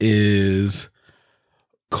 is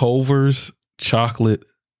Culver's Chocolate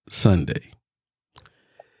Sundae.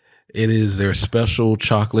 It is their special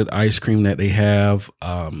chocolate ice cream that they have.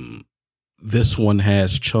 This one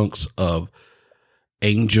has chunks of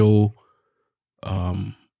angel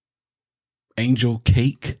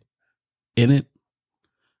cake in it,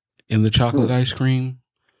 in the chocolate ice cream.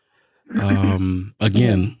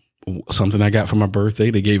 Again, something I got for my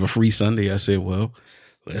birthday. They gave a free sundae. I said, well,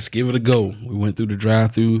 let's give it a go. We went through the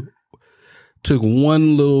drive-thru, took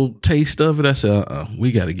one little taste of it. I said,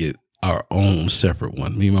 we got to get our own separate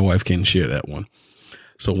one. Me and my wife can't share that one.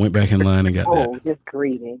 So went back in line and got that. Oh, just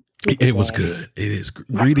greedy. It was good. It is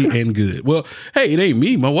greedy and good. Well, hey, it ain't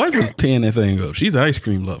me. My wife was tearing that thing up. She's an ice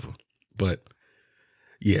cream lover. But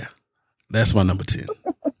yeah, that's my number 10.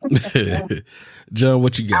 John,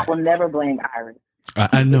 what you got? I will never blame Iris.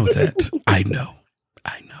 I know that. I know.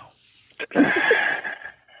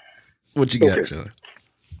 What you got, Okay.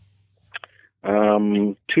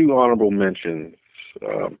 John? 2 honorable mentions.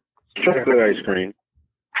 Chocolate ice cream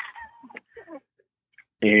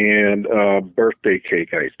and birthday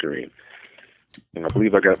cake ice cream. And I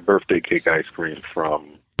believe I got birthday cake ice cream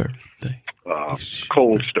from Birthday.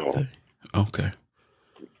 Cold Stone. Birthday. Okay.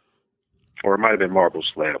 Or it might have been Marble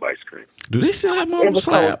Slab ice cream. Do they still have It marble was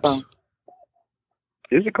Cold slabs? Stone.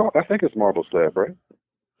 Is it called? I think it's Marble Slab, right?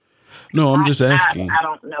 No, I'm just asking. I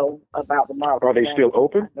don't know about the marble. Are they Slab. still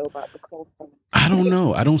open? I know about the Cold Stone. I don't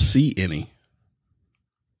know. I don't see any.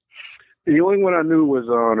 The only one I knew was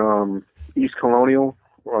on East Colonial,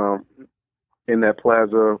 in that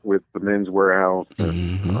plaza with the Men's Warehouse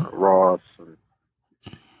and Mhm. Ross. And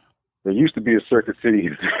there used to be a Circuit City.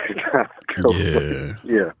 Yeah.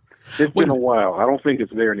 Yeah. It's Wait been a a while. I don't think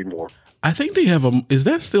it's there anymore. I think they have a. Is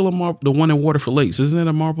that still the one in Waterford Lakes? Isn't that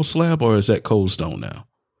a marble slab or is that Cold Stone now?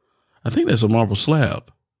 I think that's a marble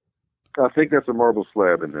slab. I think that's a Marble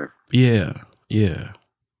Slab in there. Yeah. Yeah.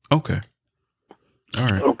 Okay. All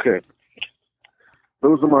right. Okay.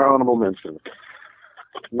 Those are my honorable mentions.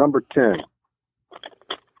 Number 10,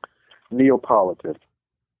 Neapolitan,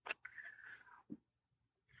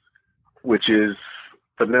 which is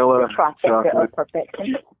vanilla, Trifecta chocolate, of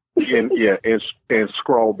perfection. and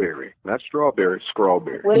strawberry. Not strawberry,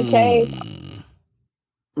 strawberry. With a K.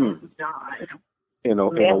 Mm. God. In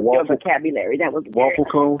a Your waffle vocabulary. That was waffle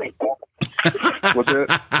cone. What's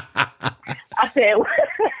that?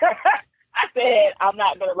 I said, I'm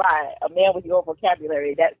not gonna lie. A man with your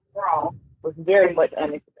vocabulary, that strong, was very much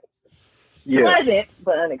unexpected. Yeah, Pleasant,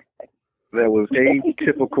 but unexpected. that was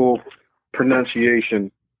atypical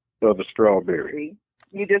pronunciation of a strawberry.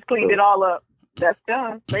 You just cleaned it all up. That's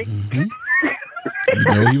done. Great. Mhm. You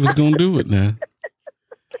know he was gonna do it now.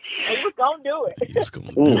 He was gonna do it. He was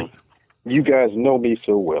gonna do it. You guys know me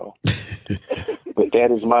so well. But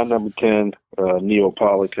that is my number 10,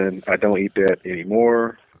 Neapolitan. I don't eat that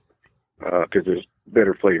anymore because there's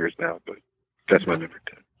better flavors now, but that's my number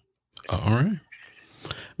 10. All right.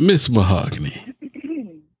 Miss Mahogany.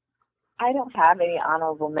 I don't have any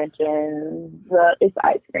honorable mentions. It's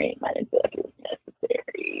ice cream. I didn't feel like it was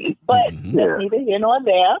necessary. But Mhm. that's neither here nor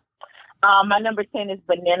there. My number 10 is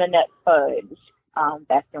banana nut fudge.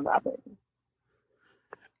 Baskin Robbins.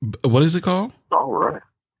 What is it called? All right.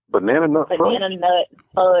 Banana nut Banana nut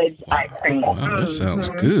fudge ice cream. Wow, that sounds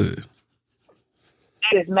Mhm. good.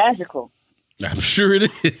 It is magical. I'm sure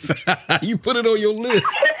it is. You put it on your list.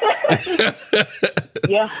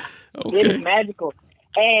 Yeah, it is Okay. magical.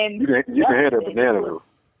 And You can have that banana though.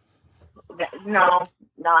 No,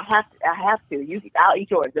 I have to. I'll eat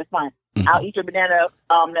yours. That's fine. Mhm. I'll eat your banana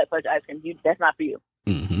nut fudge ice cream. That's not for you.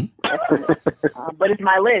 Mm-hmm. That's for me. But it's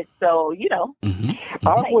my list, so Mm-hmm.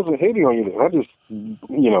 I wasn't hating on you. I just,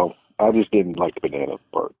 I just didn't like the banana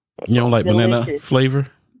part. You don't like banana Delicious. flavor?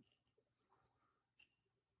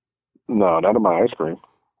 No, not in my ice cream.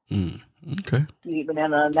 Mm. Okay. You eat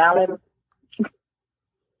banana now later.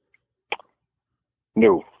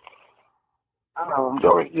 No. Oh,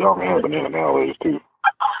 Y'all can have banana now later too.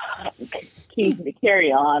 keep me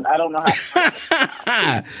carry on. I don't know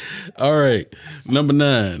how. All right. Number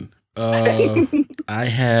 9. I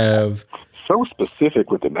have. So specific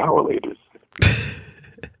with the now laters.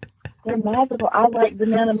 They're magical. I like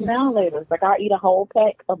banana now later. Like I eat a whole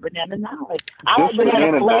pack of banana now later. I like Just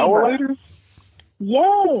banana now flavor. laters?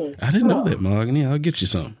 Yes. I didn't know that, Mahogany. I'll get you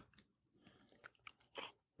some.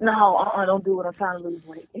 No, don't do it. I'm trying to lose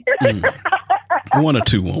weight. Mm. 1 or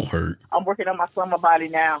 2 won't hurt. I'm working on my summer body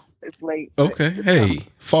now. It's late. Okay. Hey,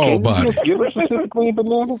 fall Can body. you just give it specifically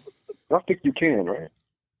banana? I think you can, right?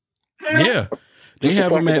 Yeah. They Just a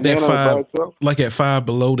have them pack at of that banana by 5, itself? like at Five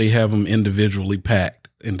Below, they have them individually packed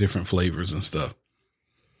in different flavors and stuff.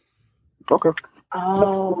 Okay.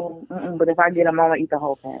 Oh, but if I get them, I'm gonna eat the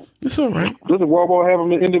whole pack. It's all right. Doesn't Wawa have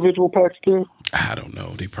them in individual packs too? I don't know.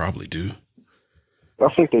 They probably do. I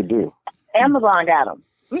think they do. Amazon got them.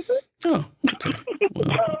 Oh, okay.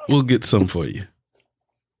 Well, we'll get some for you.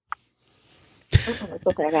 It's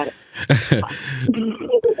okay, I got it.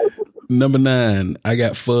 Number 9, I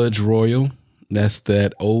got Fudge Royal. That's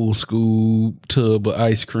that old school tub of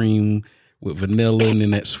ice cream with vanilla and then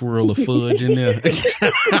that swirl of fudge in there.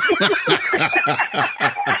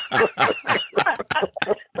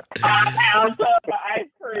 I'm talking ice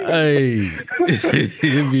cream. Hey,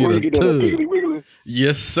 it'd be Where in you a get that tub. Piggly Wiggly?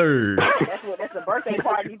 Yes, sir. That's a birthday birthday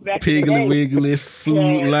parties back Piggly in the day. Wiggly,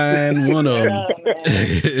 Food Line, one of them.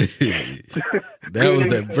 That was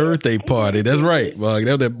that birthday party. That's right, Bug.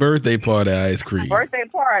 That was that birthday party ice cream. Birthday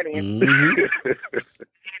party. Mhm.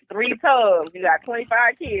 3 tubs. You got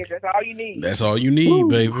 25 kids. That's all you need. That's all you need,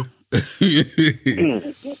 baby.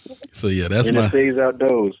 So yeah, that's And my it stays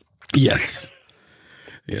outdoors. yes.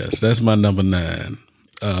 That's my number 9.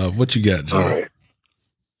 What you got, John? All right.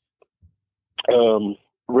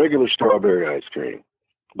 Regular strawberry ice cream,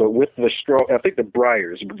 but with the I think the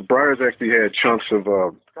Breyers actually had chunks of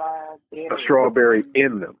a strawberry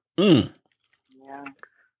in them. Mm.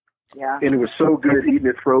 Yeah. And it was so good eating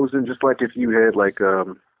it frozen, just like if you had like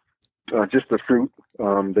just the fruit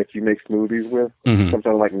that you make smoothies with. Mhm.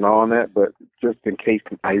 Something like gnaw on that, but just encased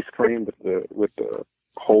in ice cream with the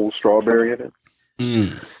whole strawberry in it.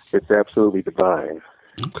 Mm. It's absolutely divine.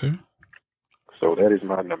 Okay. So that is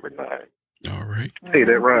my number 9. All right. Hey,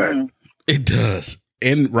 that rhyme. It does.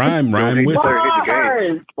 And rhyme Don't with hit it. the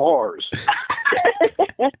game. Bars.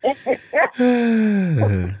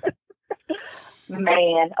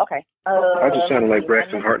 Man, okay. I just sounded like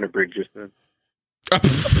Braxton Hartnebrig just then.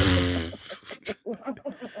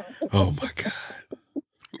 Oh my God.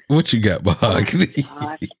 What you got, Bog?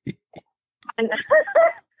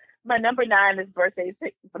 My number 9 is birthday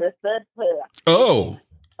for the stud club. Oh.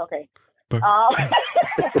 Okay.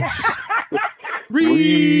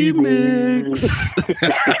 Remix.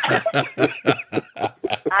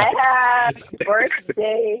 I have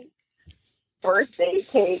birthday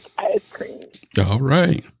cake ice cream. All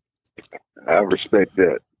right. I respect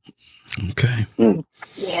that. Okay.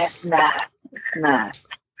 Yeah, it's not.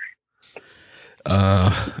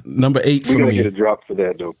 Number 8 for We're gonna me. get a drop for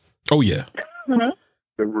that though. Oh yeah. Mm-hmm.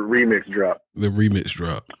 The remix drop. The remix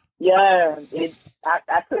drop. Yeah,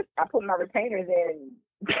 I put my retainers in.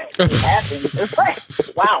 It happened. It's like,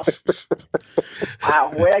 wow,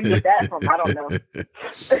 where I get that from? I don't know.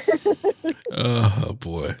 Oh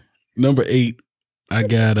boy. Number 8, I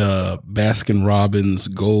got Baskin Robbins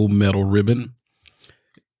Gold Medal Ribbon.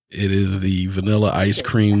 It is the vanilla ice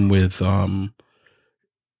cream with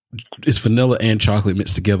it's vanilla and chocolate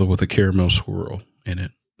mixed together with a caramel swirl in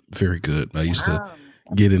it. Very good. I used to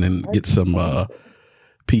get in and get some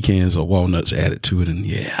pecans or walnuts added to it, and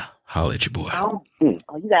yeah, holla at your boy. Oh, you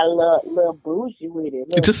got a little bougie with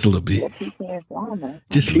it. Just a little bit. Pecans, walnuts.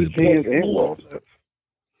 Just a little bit. Pecans and walnuts.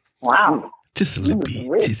 Wow. Just a little bit.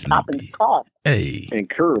 Rich, Just a little topping bit. cost. Hey. And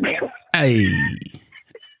caramel. Hey.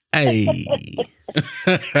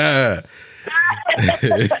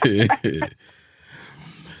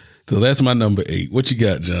 So that's my number 8. What you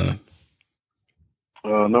got, John?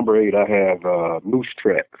 Number 8, I have Moose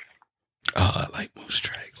Tracks, Oh, I like Moose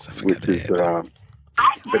Tracks. I forgot which to is add that.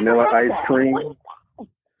 vanilla ice cream.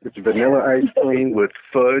 It's vanilla ice cream with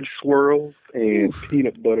fudge swirls and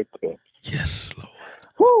peanut butter cups. Yes, Lord.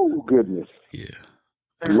 Woo, goodness. Yeah.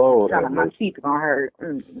 Lord have My mercy. teeth are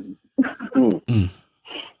gonna hurt.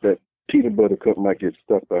 That peanut butter cup might get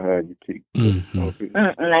stuck behind your teeth. Mm-hmm.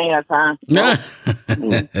 I ain't got time.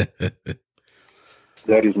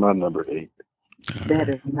 That is my number 8. That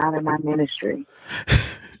is not in my ministry.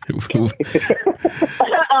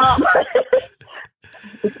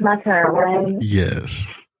 It's my turn, right? Yes.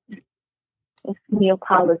 It's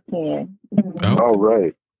Neapolitan. Oh. All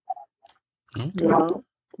right. Okay. No,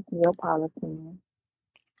 it's Neapolitan.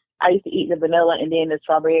 I used to eat the vanilla and then the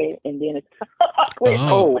strawberry and then the chocolate.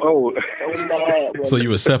 Oh. So mad with So it. you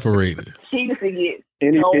were separated. She used to get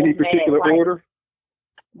Any so particular mad, like- order?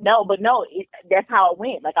 No, that's how it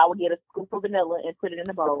went. Like I would get a scoop of vanilla and put it in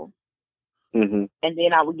the bowl. Mm-hmm. And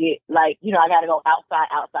then I would get I got to go outside,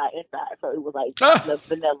 inside. So it was like the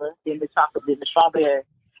vanilla, then the chocolate, then the strawberry.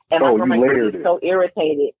 And my grandma used to be so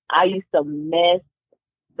irritated. I used to mess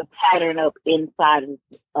the pattern up inside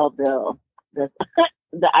of the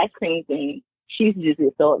the ice cream thing. She used to just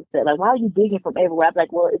get so upset. Like, why are you digging from everywhere? I'm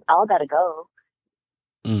like, well, it's all got to go.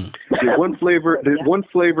 Mm. Did one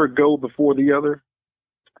flavor go before the other?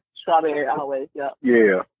 Strawberry always, yep.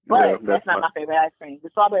 Yeah. But that's not my favorite ice cream.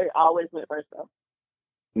 The strawberry always went first, though.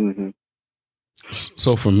 Mm-hmm.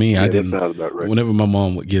 So for me, I didn't. That sounds about right. Whenever my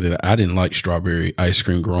mom would get it, I didn't like strawberry ice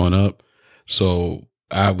cream growing up. So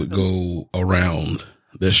I would go around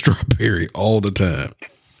that strawberry all the time.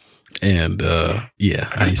 And yeah,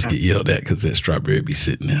 I used to get yelled at because that strawberry be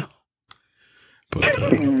sitting there. But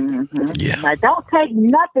yeah. Like, don't take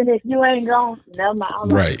nothing if you ain't going. No,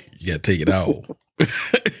 right. You got to take it all.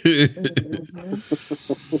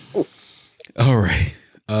 All right.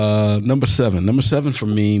 Number 7. Number 7 for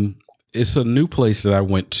me, it's a new place that I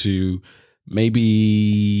went to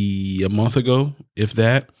maybe a month ago, if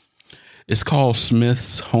that. It's called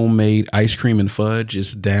Smith's Homemade Ice Cream and Fudge.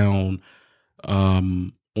 It's down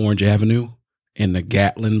Orange Avenue in the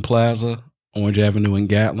Gatlin Plaza, Orange Avenue in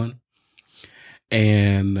Gatlin.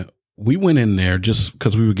 And we went in there just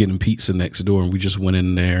because we were getting pizza next door, and we just went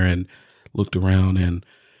in there and looked around, and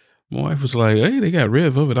my wife was like, "Hey, they got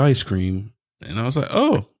red velvet ice cream." And I was like,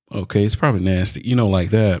 "Oh, okay, it's probably nasty,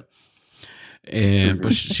 like that." And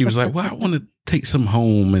but she was like, "Well, I want to take some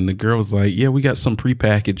home." And the girl was like, "Yeah, we got some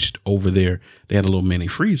prepackaged over there." They had a little mini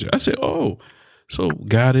freezer. I said, "Oh." So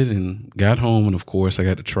got it and got home, and of course I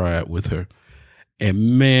got to try it with her.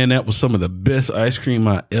 And man, that was some of the best ice cream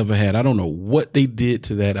I ever had. I don't know what they did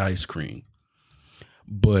to that ice cream,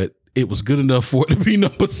 but it was good enough for it to be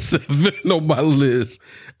number 7 on my list.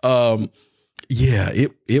 Yeah,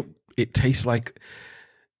 it tastes like.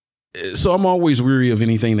 So I'm always weary of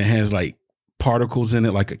anything that has like particles in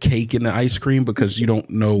it, like a cake in the ice cream, because you don't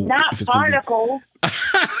know Not if it's particles.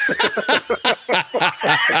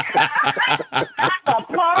 A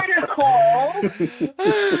particle.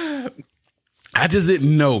 I just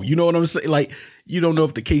didn't know. You know what I'm saying? Like, you don't know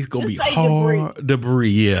if the cake's gonna be like hard debris.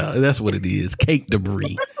 Yeah, that's what it is. Cake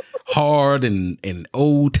debris, hard and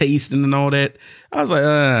old tasting and all that. I was like,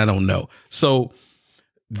 I don't know. So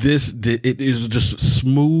it is just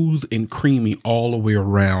smooth and creamy all the way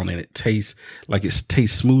around, and it tastes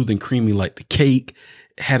smooth and creamy like the cake.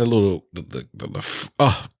 It had a little the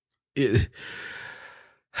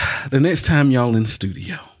next time y'all in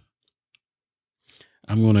studio,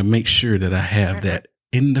 I'm going to make sure that I have that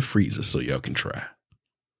in the freezer so y'all can try.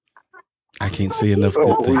 I can't say enough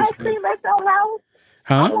good things. Ice cream at your house?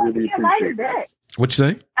 Huh? I really appreciate that. What you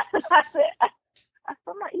say? I said,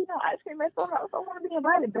 I'm not eating ice cream at your house. I want to be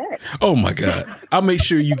invited back. Oh my God. I'll make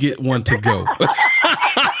sure you get one to go.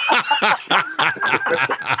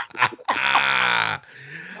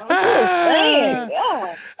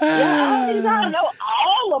 Yeah, I know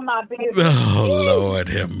all of my business. Oh, Lord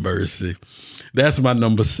have mercy. That's my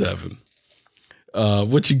number 7.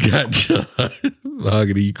 What you got, John?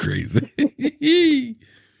 Mahogany, you crazy.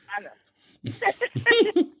 I know.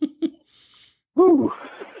 Whew.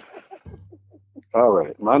 All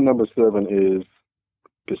right. My number 7 is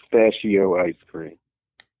pistachio ice cream.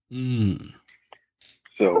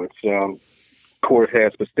 So it's, of course,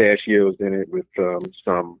 has pistachios in it with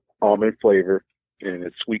some almond flavor, and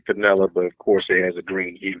it's sweet vanilla, but of course it has a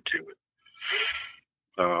green hue to it.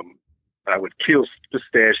 I would kill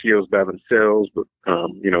pistachios by themselves, but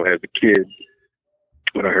as a kid,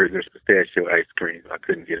 when I heard there's pistachio ice cream, I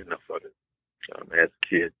couldn't get enough of it as a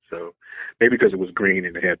kid. So maybe because it was green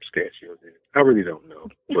and it had pistachios in it. I really don't know,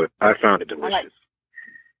 but I found it delicious.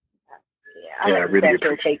 I really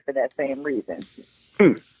pistachio cake for that same reason.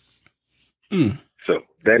 So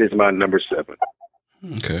that is my number 7.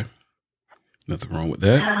 Okay. Nothing wrong with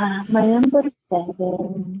that. My number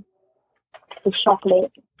 7 is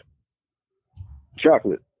chocolate.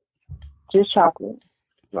 Chocolate. Just chocolate.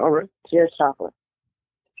 All right. Just chocolate.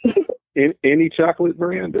 Any chocolate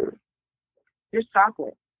brand or? Just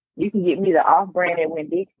chocolate. You can get me the off-brand at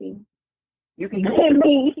Winn-Dixie. You can get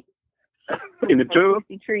me in the tub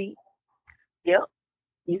treat. Yep.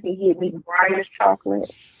 You can get me Breyer's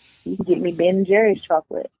chocolate. You can get me Ben & Jerry's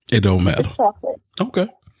chocolate. It don't matter. Just chocolate. Okay.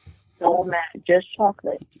 Don't matter. Just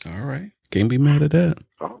chocolate. All right. Can't be mad at that.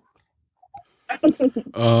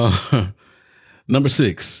 Number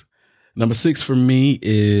 6. Number 6 for me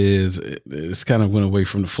is, it's kind of went away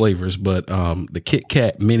from the flavors, but the Kit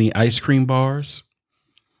Kat mini ice cream bars.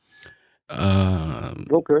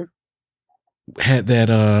 Okay. Had that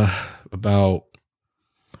about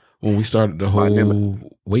when we started the whole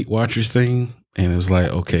Weight Watchers thing, and it was like,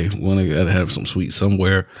 okay, we gotta have some sweet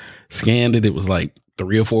somewhere. Scanned it, it was like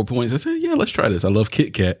 3 or 4 points. I said, yeah, let's try this. I love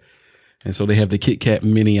Kit Kat. And so they have the Kit Kat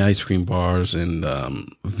mini ice cream bars, and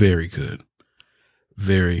very good.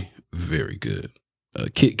 Very, very good.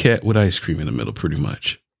 Kit Kat with ice cream in the middle, pretty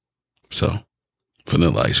much. So,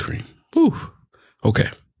 vanilla ice cream. Whew. Okay.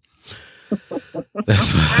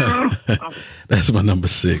 That's my number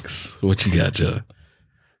 6. What you got, John?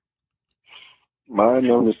 My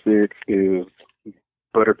number 6 is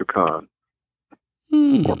butter pecan.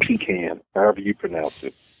 Or pecan, however you pronounce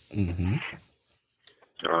it. Mm-hmm.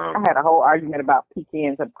 I had a whole argument about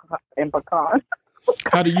pecans and pecans.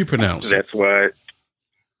 How do you pronounce it? That's why.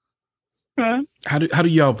 How do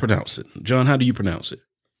y'all pronounce it? John, how do you pronounce it?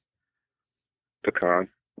 Pecan.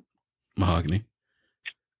 Mahogany.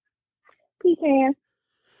 Pecan.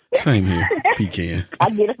 Same here. Pecan. I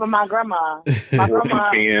get it from my grandma. My grandma.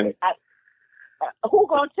 Pecan. Who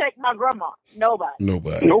gonna check my grandma? Nobody.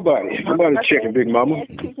 Nobody's checking Big Mama.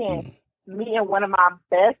 Pecan. Me and one of my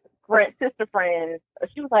best sister friend,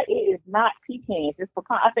 she was like, "It is not pecans, it's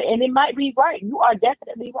pecan." I said, and it might be right. You are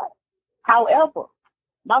definitely right. However,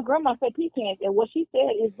 my grandma said pecans, and what she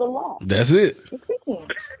said is the law. That's it. It's pecans.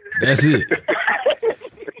 That's it.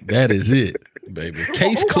 That is it, baby.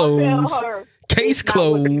 Case closed. Case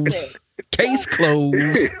closed. Case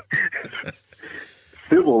closed.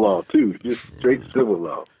 Civil law too, just straight civil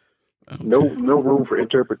law. Okay. No room for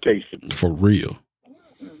interpretation. For real.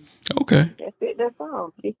 Okay. That's it. That's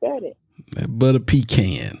all. She said it. That butter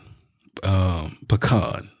pecan,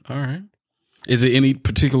 pecan. All right. Is it any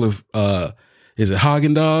particular? Is it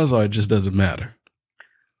Haagen-Dazs or it just doesn't matter?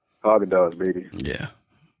 Haagen-Dazs, baby. Yeah.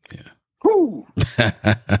 Woo!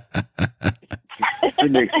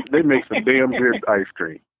 they make some damn good ice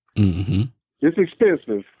cream. Mm-hmm. It's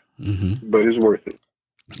expensive, but it's worth it.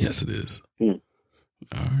 Yes, it is. All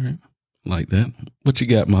right. Like that. What you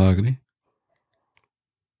got, Mahogany?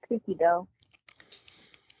 Cookie dough.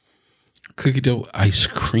 Cookie dough ice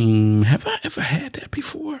cream. Have I ever had that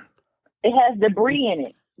before? It has debris in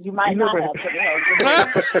it. You might not have, but it has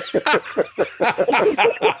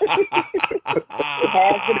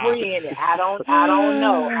debris in it. I don't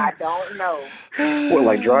know. What,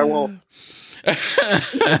 like drywall?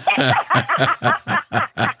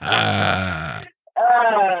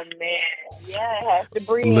 Oh man, yeah, it has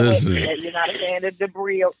debris in it. You're not a fan of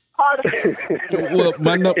debris. Part of it. Well,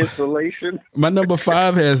 insulation. My number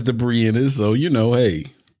 5 has debris in it, so hey.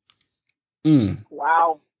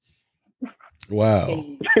 Wow.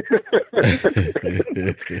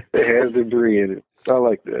 It has debris in it. I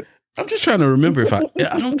like that. I'm just trying to remember if I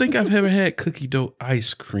don't think I've ever had cookie dough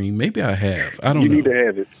ice cream. Maybe I have. I don't know. You need to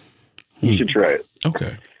have it. You should try it.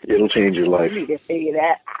 Okay. It'll change your life. You need to figure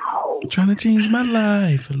that out. I'm trying to change my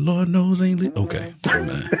life. Lord knows ain't okay.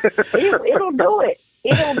 It'll do it.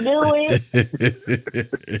 It'll do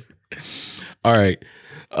it. All right.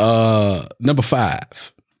 Number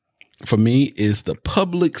 5 for me is the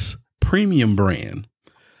Publix premium brand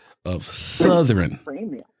of Southern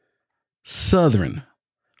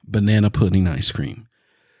banana pudding ice cream.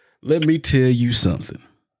 Let me tell you something.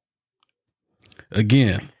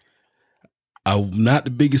 Again, I'm not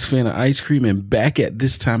the biggest fan of ice cream, and back at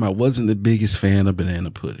this time, I wasn't the biggest fan of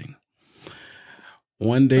banana pudding.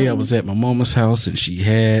 One day I was at my mama's house and she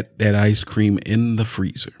had that ice cream in the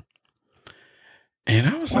freezer. And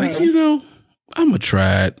I was like, I'm going to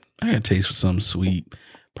try it. I got a taste for something sweet.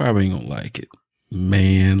 Probably ain't going to like it.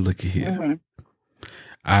 Man, look at here.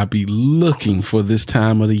 I'll be looking for this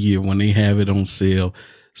time of the year when they have it on sale.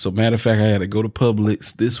 So matter of fact, I had to go to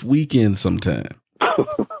Publix this weekend sometime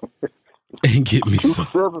and get me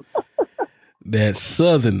some. That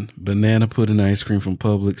Southern banana pudding ice cream from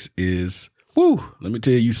Publix is, let me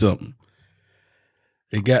tell you something.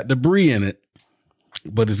 It got debris in it,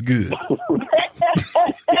 but it's good.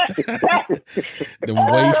 The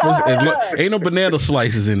wafers, ain't no banana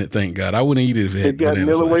slices in it, thank God. I wouldn't eat it if it had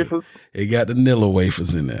banana slices. Wafers? It got the Nilla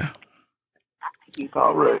wafers in there.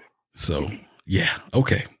 All right. So, yeah.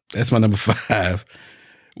 Okay. That's my number 5.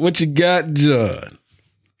 What you got, John?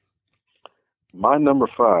 My number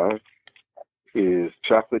 5 is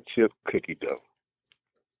chocolate chip cookie dough.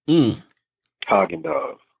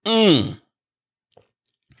 Haagen-Dazs. Oh,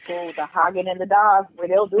 the Haagen and the Dazs, where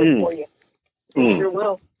they'll do it for you. They sure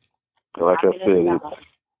will. Like I said,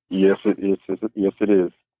 yes, it is.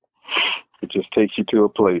 It just takes you to a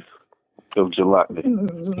place of gelatin.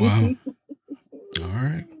 Wow. All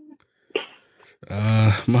right.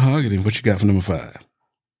 Mahogany, what you got for number 5?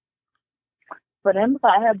 For number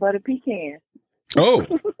 5, I have butter pecan. Oh,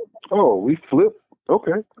 we flipped.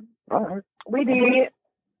 Okay. All right. We did.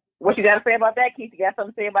 What you got to say about that, Keith? You got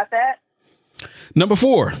something to say about that? Number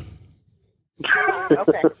 4.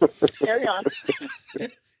 Okay. Carry on.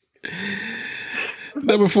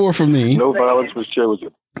 Number 4 for me. No violence was chosen.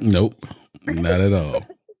 Nope. Not at all.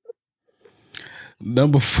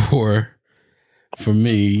 Number 4 for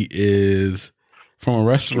me is from a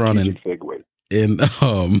restaurant in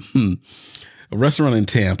a restaurant in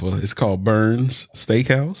Tampa. It's called Burns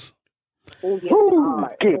Steakhouse.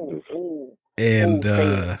 Goodness. And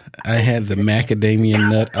I had the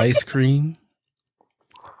macadamia nut ice cream,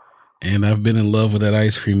 and I've been in love with that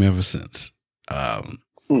ice cream ever since. I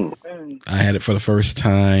had it for the first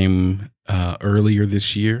time earlier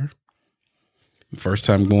this year. First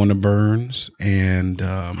time going to Burns, and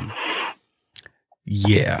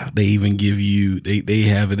they even give you they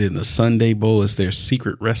have it in the Sunday bowl. It's their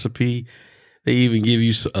secret recipe. They even give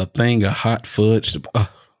you a thing of hot fudge.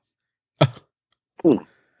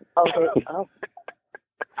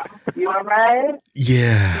 You all right?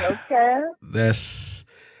 Yeah. You okay?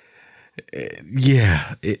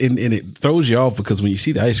 Yeah, and it throws you off because when you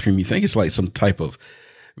see the ice cream, you think it's like some type of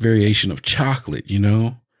variation of chocolate, you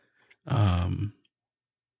know?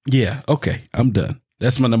 Yeah, okay, I'm done.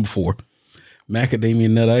 That's my number 4. Macadamia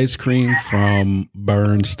nut ice cream from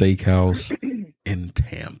Burn Steakhouse in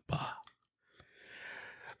Tampa.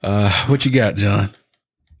 What you got, John?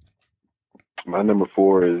 My number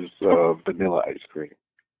 4 is vanilla ice cream.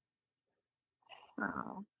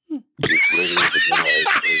 Oh. Just regular vanilla ice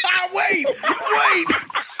cream. Wait.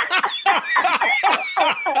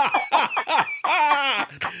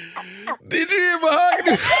 Did you hear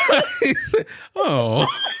Mahogany? Oh.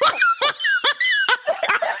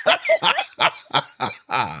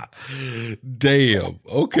 Damn.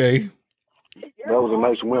 Okay. That was a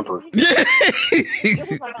nice whimper. Yeah. It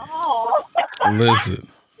was like, oh. Listen.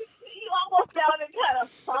 You almost sounded kind of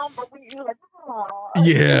somber when you were like, oh.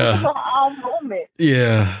 Yeah. It was an all moment.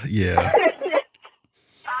 Yeah.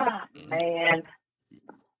 Man.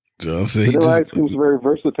 John said Vanilla ice cream is very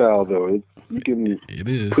versatile, though. You can it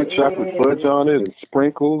is. put chocolate fudge on it and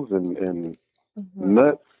sprinkles and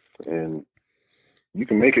nuts, and you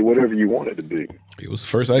can make it whatever you want it to be. It was the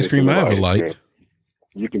first ice cream I ever liked.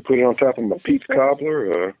 You can put it on top of a peach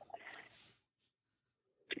cobbler or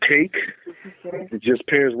cake. It just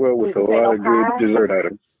pairs well with a lot of good dessert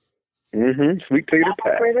items. Sweet potato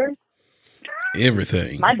pie.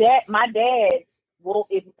 Everything. My dad will,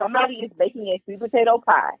 if somebody is baking a sweet potato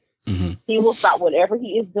pie, he will stop whatever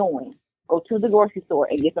he is doing, go to the grocery store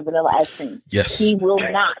and get some vanilla ice cream. Yes. He will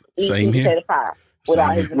not eat sweet potato pie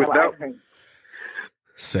without his vanilla ice cream.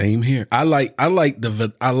 Same here. I like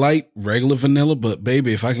regular vanilla, but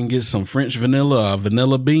baby, if I can get some French vanilla or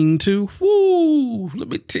vanilla bean too, woo! Let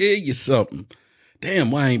me tell you something.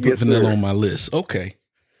 Damn, why I ain't put vanilla on my list? Okay.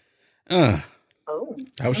 I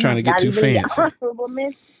was trying to get too fancy.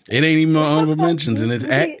 It ain't even my honorable mentions, and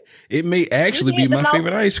it may actually be my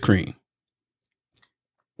favorite ice cream.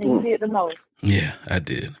 You did the most. Yeah, I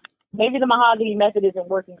did. Maybe the mahogany method isn't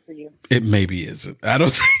working for you. It maybe isn't. I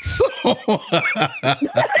don't think so.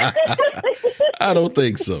 I don't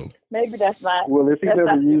think so. Maybe that's not. Well, if he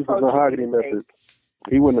never used the mahogany method,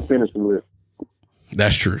 he wouldn't have finished the list.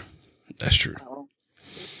 That's true. Oh.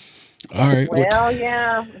 All right. Well,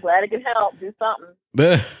 yeah. I'm glad it could help. Do something.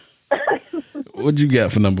 What you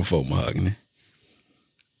got for number 4, Mahogany?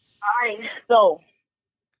 All right. So,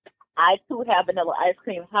 I too have vanilla ice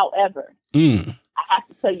cream. However, I have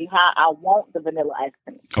to tell you how I want the vanilla ice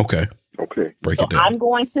cream. Okay. Break it down. I'm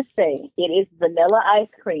going to say it is vanilla ice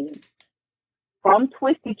cream from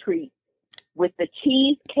Twisty Treats with the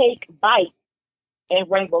cheesecake bite and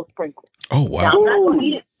rainbow sprinkles. Oh, wow. Now, I'm not going to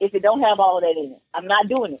eat it if it don't have all of that in it. I'm not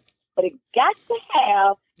doing it. But it got to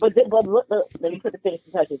have, but look, let me put the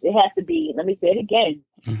finishing touches. It has to be, let me say it again.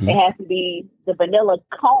 It has to be the vanilla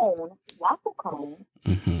cone, waffle cone,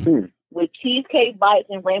 with cheesecake bites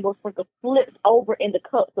and rainbow sprinkles flipped over in the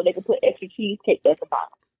cup so they can put extra cheesecake at the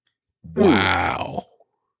bottom. Wow.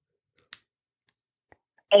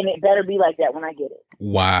 And it better be like that when I get it.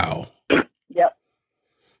 Wow. Yep.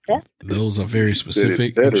 Yeah. Those are very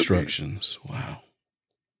specific instructions. Wow.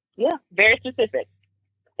 Yeah, very specific.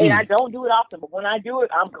 And I don't do it often, but when I do it,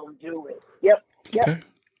 I'm going to do it. Yep. Okay.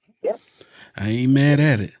 Yep. I ain't mad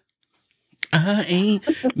at it. I ain't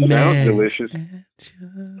mad. Sounds delicious.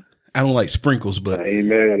 I don't like sprinkles, but I ain't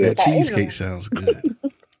mad at that cheesecake sounds good.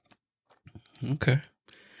 Okay.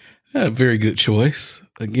 Very good choice.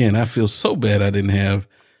 Again, I feel so bad I didn't have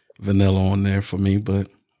vanilla on there for me, but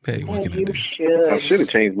hey, what can I do? I should have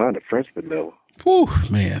changed mine to French vanilla. Whew,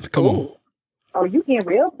 man, come on. Oh, you getting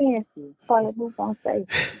real fancy. Probably move on stage.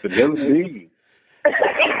 Vanilla bean.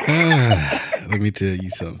 Let me tell you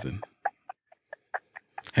something.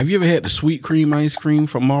 Have you ever had the sweet cream ice cream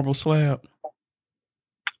from Marble Slab?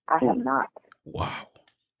 I have not. Wow.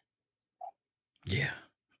 Yeah.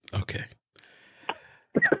 Okay.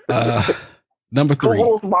 Number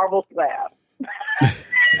 3. Marble Slab.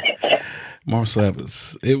 Marble Slab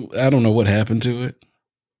was, I don't know what happened to it.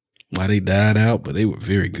 Why they died out, but they were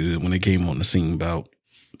very good when they came on the scene about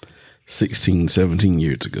 16, 17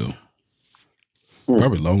 years ago.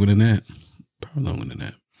 Probably longer than that.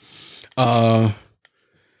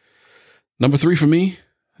 Number 3 for me,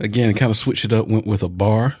 again, kind of switched it up, went with a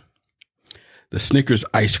bar. The Snickers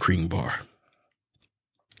ice cream bar.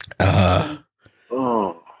 That.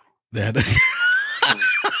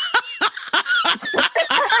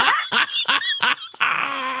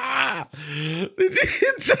 Did you?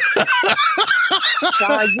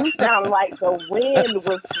 John, you sound like the wind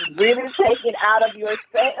was really taken out of your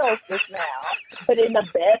sails just now, but in the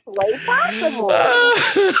best way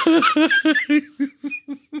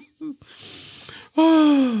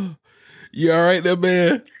possible. You all right there,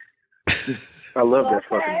 man? I love that Okay.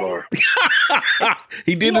 fucking bar.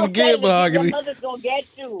 He did You it again, okay, your Mahogany. mother's gonna get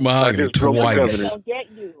you. Mahogany I just broke the twice. covenant. Gonna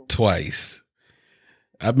get you. Twice.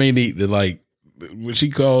 I may need to like when she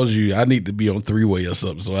calls you. I need to be on 3-way or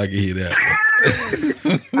something so I can hear that.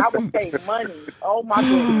 I would take money. Oh my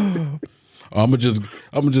goodness. I'm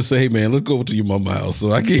gonna just say, hey man, let's go over to your mama's house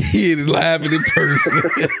so I can hear it live and in person.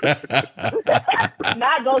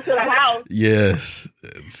 Not go to the house. Yes,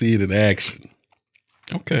 see it in action.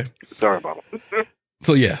 Okay, Sorry, Mama.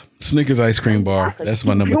 so yeah, Snickers ice cream bar. That's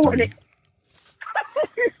my number Doing 3. it.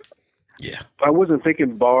 Yeah, I wasn't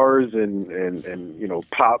thinking bars and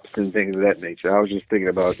pops and things of that nature. I was just thinking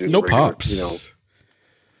about just no regular, pops.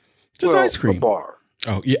 Just well, ice a cream. bar.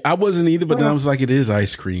 Oh yeah, I wasn't either, but then I was like, it is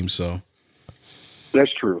ice cream, so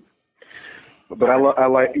That's true. But I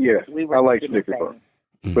like We I like thinking the Snickers bar,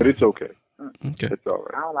 same. but it's okay. okay. It's all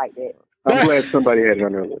I right. don't like that. I'm glad somebody had it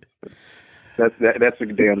on their list. That's a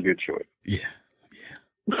damn good choice. Yeah.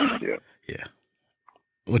 Yeah.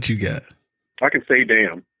 What you got? I can say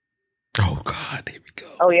damn. Oh God, here we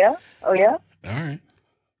go. Oh yeah? Oh yeah? All right.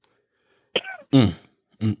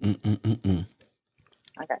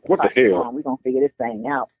 I got What the hell? We're gonna figure this thing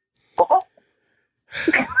out. Oh,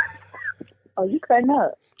 oh you cutting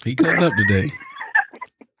up. He cutting up today.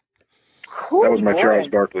 That was my Charles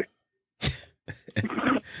Barkley.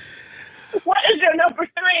 What is your number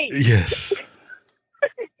 3? Yes.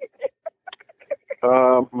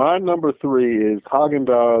 My number 3 is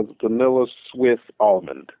Haagen-Dazs Vanilla Swiss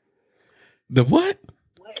Almond. The what?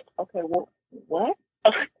 Okay, well, what?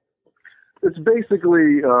 It's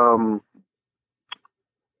basically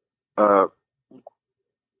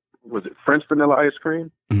was it French vanilla ice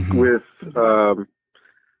cream Mhm. with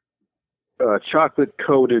chocolate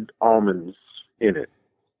coated almonds in it.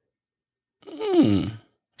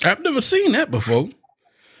 I've never seen that before.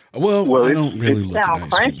 Well, Well, I it- don't really it look at sounds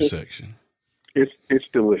the ice cream crunchy. section. It's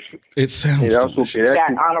delicious. It sounds It also delicious. it You got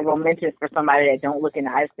actually, honorable mentions for somebody that don't look in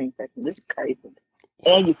the ice cream section. This is crazy.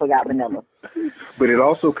 And you forgot vanilla. but it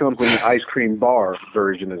also comes in the ice cream bar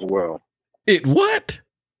version as well. It what?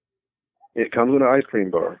 It comes in an ice cream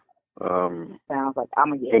bar. Sounds like I'm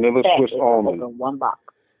gonna get Vanilla fat Swiss if I almond. open one box.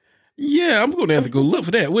 Yeah, I'm gonna have to go look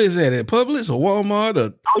for that. Where is that? At Publix or Walmart?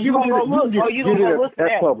 Or Oh, you gonna go look? Oh, you gonna go look for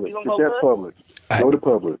that? Publix. You gonna It's go at look? Publix. Go to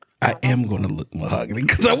Publix. I am gonna look Mahogany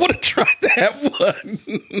because I want to try that one.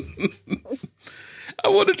 I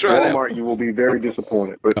want to try that. Walmart, you will be very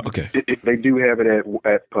disappointed, but Okay. they do have it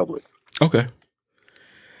at Publix. Okay.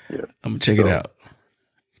 Yeah. I'm gonna check it out.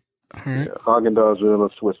 All right. Haagen-Dazs Vanilla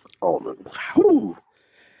Swiss Almond. Woo,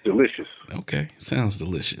 delicious. Okay. Sounds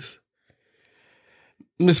delicious.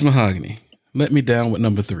 Miss Mahogany, let me down with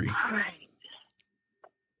number 3. All right.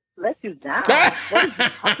 Let you down. What are you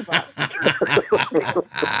talking about?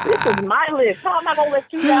 This is my list. How am I gonna let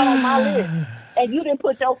you down on my list? And you didn't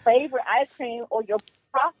put your favorite ice cream or your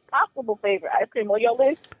possible favorite ice cream on your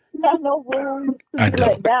list. You have no room to I be don't.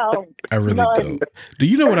 let down. I really None. don't. Do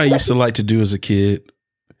you know what I used to like to do as a kid?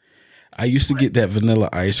 I used to get that vanilla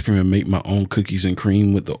ice cream and make my own cookies and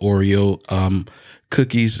cream with the Oreo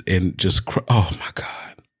cookies and just oh my God.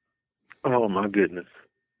 Oh my goodness.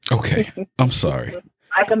 Okay. I'm sorry.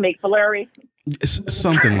 I can make flurry. It's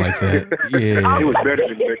something like that. Yeah. It was better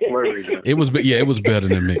than McFlurry. It was better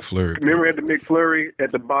than McFlurry. Remember at the McFlurry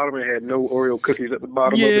at the bottom it had no Oreo cookies at the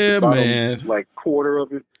bottom of it? Yeah, The bottom, man. Like quarter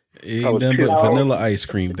of it. Ain't I was nothing but pissed. vanilla ice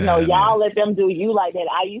cream down No, there. y'all let them do you like that.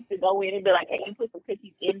 I used to go in and be like, hey, you put some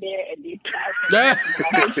cookies in there and then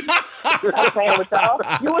I'm playing with y'all.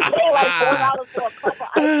 You were paying like $4 for a cup of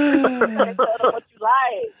ice cream and tell them what you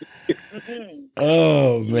like. Mm-mm.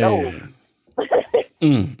 Oh man.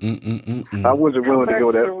 I wasn't willing to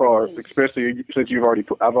go that far, especially since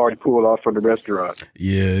I've already pulled off from the restaurant.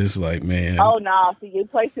 Yeah, it's like, man. Oh no! See,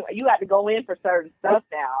 you have to go in for certain stuff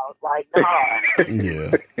now. It's like, no,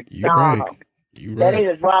 Yeah. You're no, right. You're that right. ain't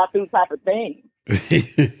a drive-through type of thing.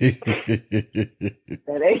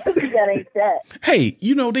 That ain't that. Hey,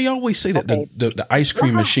 you know, they always say that Okay. the ice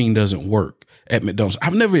cream machine doesn't work at McDonald's.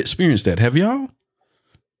 I've never experienced that. Have y'all?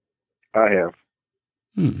 I have.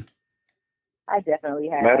 I definitely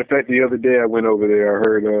have. Matter of fact, the other day I went over there. I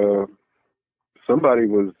heard somebody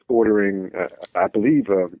was ordering, I believe,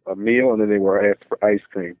 a meal, and then they were asked for ice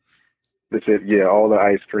cream. They said, "Yeah, all the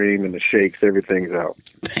ice cream and the shakes, everything's out."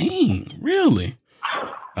 Dang, really?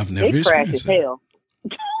 I've never They trash experienced as that. hell.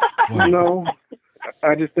 Wow. No,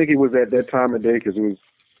 I just think it was at that time of day because it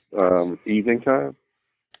was evening time.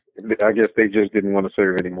 I guess they just didn't want to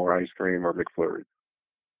serve any more ice cream or McFlurry,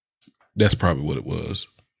 That's probably what it was.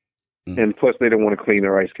 and plus they don't want to clean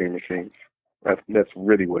their ice cream machines. That's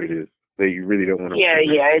really what it is. They really don't want to. Yeah,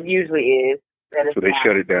 it usually is. So they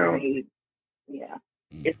shut it down. Yeah,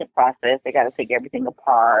 it's a process. They got to take everything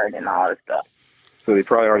apart and all this stuff. So they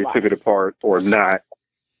probably already took it apart or not.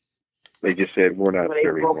 They just said we're not. So they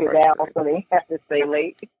broke it down, so they have to stay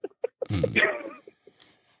late.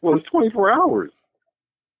 Well, it's 24 hours.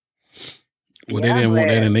 Well, they didn't want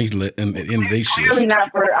that in their shift. Really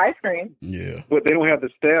not for ice cream. Yeah. But they don't have the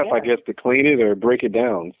staff, I guess, to clean it or break it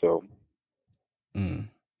down. So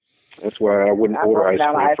that's why I wouldn't order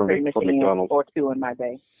ice cream from McDonald's. Or two in my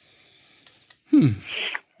day. Is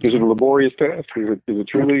it a laborious task? Is it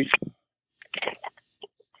truly?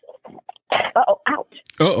 Ouch.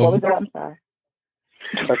 What was that? I'm sorry.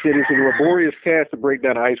 I said it's a laborious task to break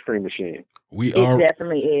down an ice cream machine. It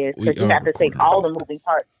definitely is, because you have to take all the moving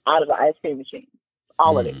parts out of the ice cream machine.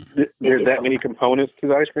 All of it. There's that many components to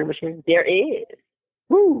the ice cream machine? There is.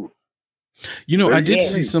 Woo. You know, I did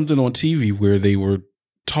see something on TV where they were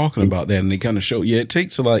talking about that, and they kind of showed, it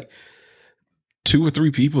takes like 2 or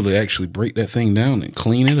 3 people to actually break that thing down and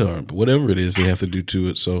clean it or whatever it is they have to do to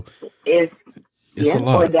it. So it's a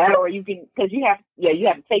lot. Or that, or you can, because you have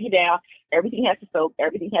to take it down. Everything has to soak.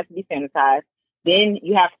 Everything has to be sanitized. Then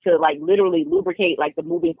you have to like literally lubricate like the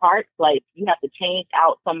moving parts. Like you have to change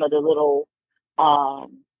out some of the little, I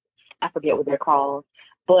forget what they're called,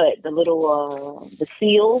 but the little the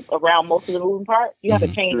seals around most of the moving parts. You have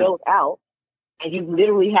to change those out, and you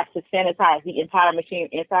literally have to sanitize the entire machine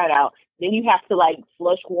inside out. Then you have to like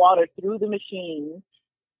flush water through the machine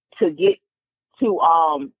to get to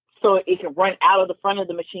so it can run out of the front of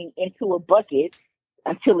the machine into a bucket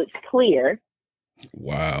until it's clear.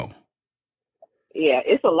 Wow. Yeah,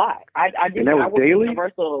 it's a lot. I and that was daily?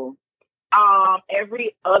 Universal,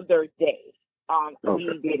 every other day.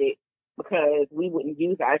 We did it because we wouldn't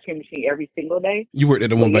use the ice cream machine every single day. You worked at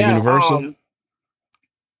the one by Universal?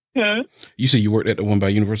 You said you worked at the one by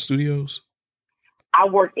Universal Studios? I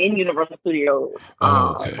worked in Universal Studios.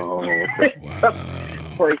 Okay. Wow.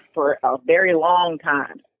 for a very long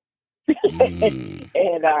time.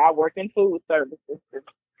 And I worked in food services.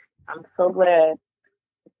 I'm so glad.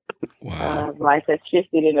 Wow. Life has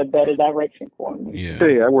shifted in a better direction for me. Yeah.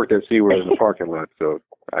 Hey, I worked at SeaWorld in the parking lot, so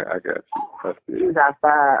I got you. He was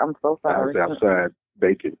outside. I'm so sorry. I was outside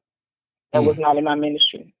baking. That was not in my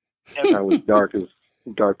ministry. I was dark to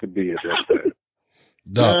be at that time.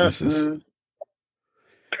 Darkness is...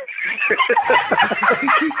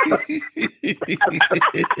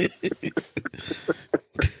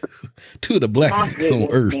 Two of the blackest on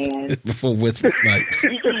earth before Wesley Snipes.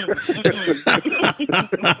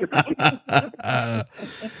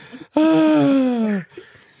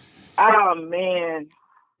 Oh man.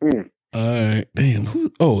 All right,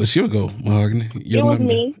 damn. It's your go, Mahogany. It was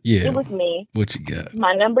me. Yeah, it was me. What you got?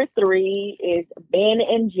 My number 3 is Ben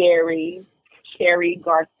and Jerry's Cherry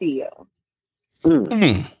Garcia.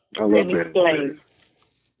 I love that.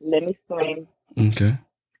 Let me explain. Okay.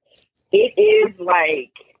 It is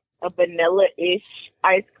like a vanilla-ish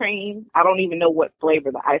ice cream. I don't even know what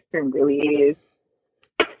flavor the ice cream really is.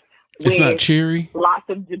 It's not cherry? Lots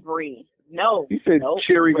of debris. No. You said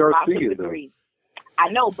Cherry Garcia, though. I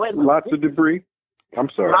know, but... Lots of debris? I'm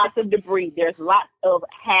sorry. Lots of debris. There's lots of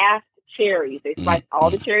half cherries. They slice all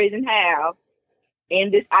the cherries in half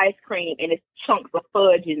in this ice cream, and it's chunks of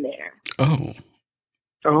fudge in there.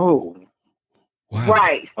 Oh. Wow.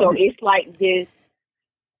 Right. So it's like this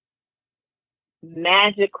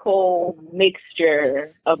magical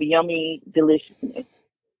mixture of yummy deliciousness.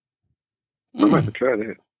 I'm about to try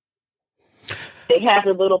that. They have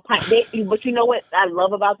a little pint, but you know what I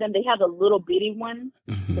love about them? They have a little bitty one.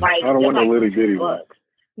 Like, I don't want a little bitty one.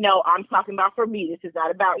 No, I'm talking about for me. This is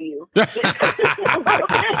not about you. They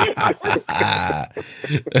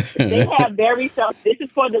have this is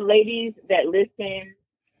for the ladies that listen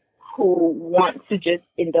who want to just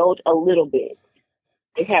indulge a little bit.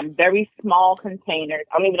 They have very small containers.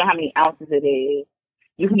 I don't even know how many ounces it is.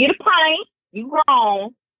 You can get a pint. You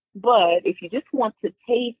grown. But if you just want to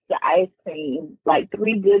taste the ice cream, like 4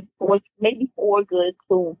 good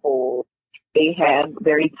spoonfuls, they have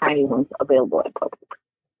very tiny ones available at Publix.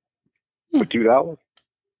 For $2?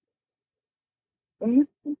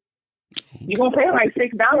 Mm-hmm. You're going to pay like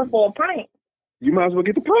 $6 for a pint. You might as well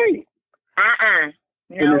get the pint.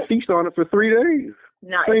 No. And then feast on it for 3 days.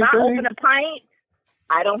 No, if I open a pint,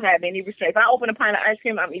 I don't have any restraint. If I open a pint of ice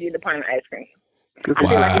cream, I'm eating the pint of ice cream.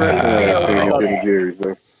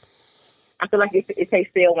 I feel like it tastes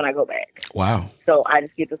stale when I go back. Wow. So I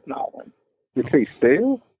just get the small one. It tastes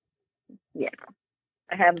stale? Yeah.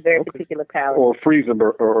 I have a very particular palate. Or a freezer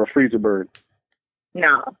bird.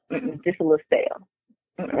 No, just a little stale.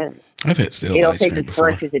 I've had stale It don't ice taste cream as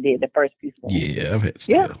fresh before. as it did the first few spoons. Yeah, I've had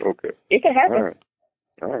stale. Okay. It can happen.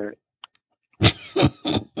 All right.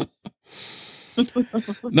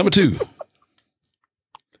 Number 2.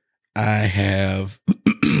 I have,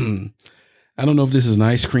 I don't know if this is an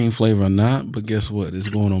ice cream flavor or not, but guess what? It's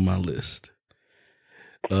going on my list.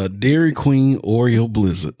 Dairy Queen Oreo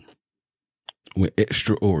Blizzard with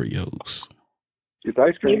extra Oreos. It's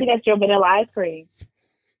ice cream. Maybe that's your vanilla ice cream.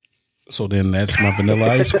 So then that's my vanilla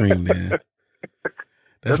ice cream then.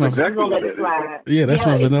 That's my exactly Gonna let what it slide. Yeah, that's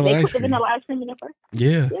my vanilla they ice put the cream. vanilla ice cream in there first.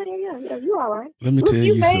 Yeah. Yeah. You all right? Let me Look, tell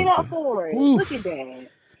you you made up something. for it. Woo. Look at that.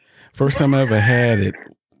 First time I ever had it,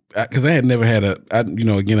 because I had never had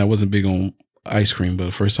again, I wasn't big on ice cream, but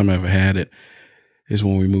the first time I ever had it is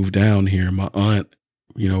when we moved down here. My aunt,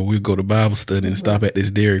 we'd go to Bible study and stop at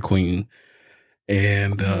this Dairy Queen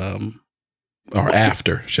and, or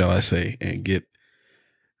after, shall I say, and get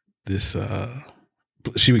this,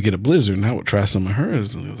 she would get a Blizzard and I would try some of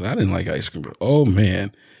hers. I didn't like ice cream, but oh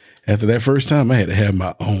man, after that first time I had to have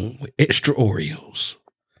my own with extra Oreos.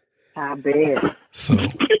 I bet. So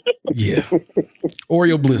yeah,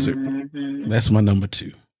 Oreo Blizzard. Mm-hmm. That's my number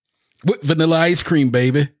 2. With vanilla ice cream,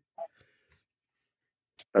 baby.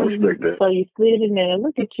 I respect that. So you slid it in there.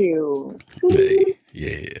 Look at you. Hey,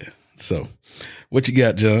 yeah. So, what you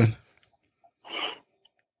got, John?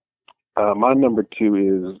 My number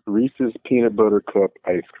 2 is Reese's Peanut Butter Cup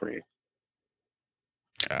Ice Cream.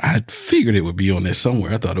 I figured it would be on there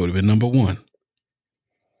somewhere. I thought it would have been number 1.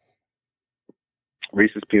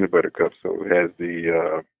 Reese's Peanut Butter Cup. So it has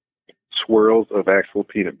the swirls of actual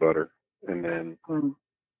peanut butter, and then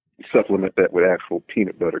supplement that with actual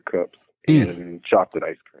peanut butter cups and chocolate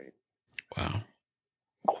ice cream. Wow.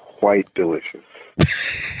 Quite delicious.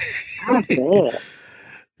 I bet.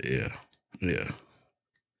 Yeah.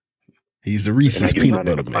 He's the Reese's peanut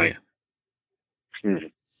butter man.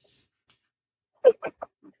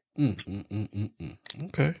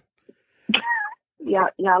 Okay. Y'all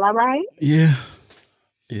all right? Yeah.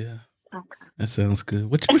 Okay. That sounds good.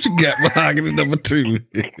 What you got behind it, number 2?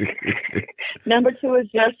 Number 2 is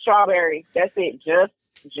just strawberry. That's it.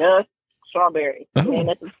 Just strawberry. Oh. Ain't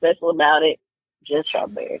nothing special about it. Just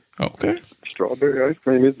strawberry. Okay. Strawberry ice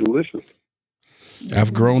cream is delicious.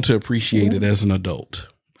 I've grown to appreciate it as an adult.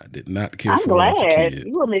 I did not care I'm for it as a glad. kid.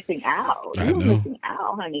 You were missing out. I You were know. missing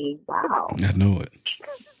out, honey. Wow. I know it.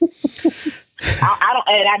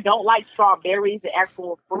 I don't like strawberries, the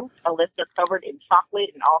actual fruit, unless they're covered in chocolate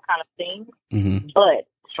and all kind of things. Mm-hmm. But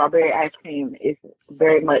strawberry ice cream is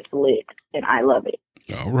very much lit, and I love it.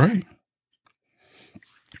 All right.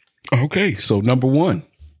 Okay, so number 1.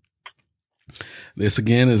 This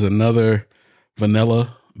again is another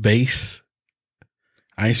vanilla base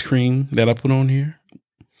ice cream that I put on here.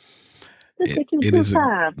 Look at you It two is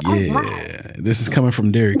times. yeah. This is coming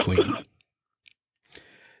from Dairy Queen.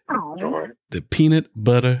 Oh, All right. The peanut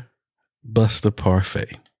butter Buster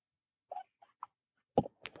Parfait.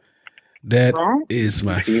 That What? is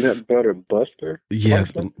my Peanut Butter Buster? yeah,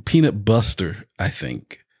 Buster? the Peanut Buster, I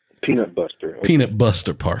think. Peanut Buster. Okay. Peanut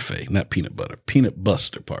Buster Parfait, not peanut butter. Peanut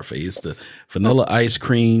Buster Parfait. It's the vanilla ice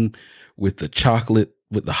cream with the chocolate,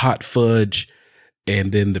 with the hot fudge,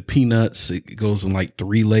 and then the peanuts. It goes in like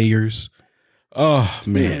 3 layers. Oh,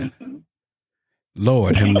 man.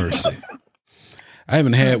 Lord have mercy. I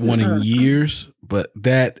haven't had one in years, but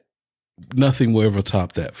nothing will ever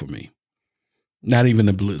top that for me. Not even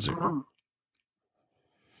a Blizzard. Oh.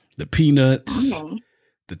 The peanuts, Okay.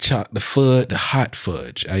 the fudge, the hot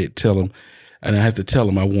fudge. I have to tell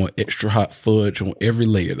them I want extra hot fudge on every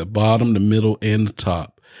layer, the bottom, the middle, and the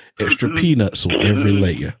top. Extra peanuts on every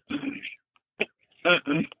layer.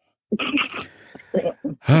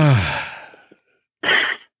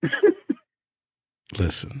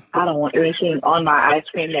 Listen, I don't want anything on my ice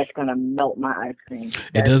cream that's going to melt my ice cream.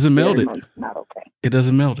 it doesn't melt it. That's not okay. It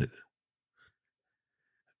doesn't melt it.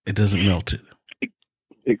 It doesn't melt it.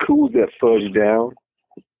 It cools that fudge down.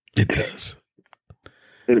 It does.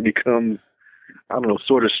 It becomes, I don't know,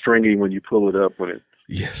 sort of stringy when you pull it up when it's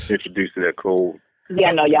Yes. introduced to that cold.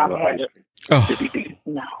 Yeah, no, y'all ice had it. Oh, cream.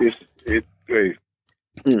 No.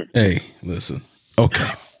 hey, listen. Okay.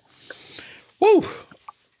 Woo.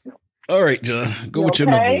 All right, John. Go You with your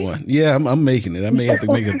okay? number 1. Yeah, I'm making it. I may have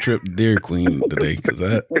to make a trip to Dairy Queen today because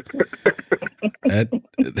that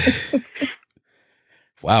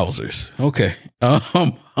wowzers. Okay.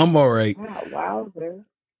 I'm all right. Wow, sir.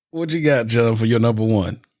 What you got, John, for your number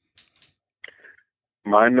 1?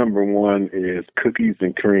 My number 1 is cookies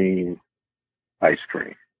and cream ice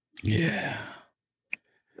cream. Yeah.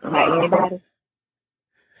 Anybody?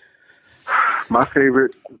 My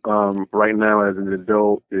favorite right now as an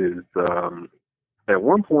adult is At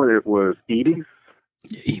one point, it was Edie's,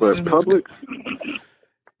 Yeah, but Edie's Publix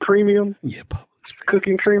premium Yeah, Publix.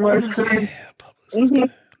 cooking cream ice cream. Yeah, Publix is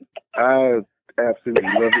good. I absolutely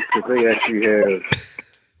love it because they actually have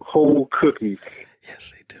whole cookies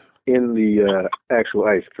Yes, they do. in the actual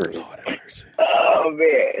ice cream. Lord have mercy. Oh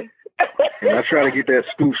man. And I try to get that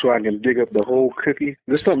scoop so I can dig up the whole cookie.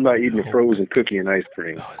 There's something about eating a frozen cookie and ice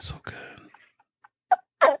cream. Oh, it's so good.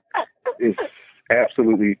 It's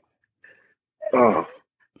absolutely I'm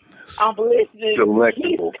listening.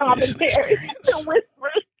 delectable. His commentary to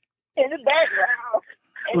whispers in the background.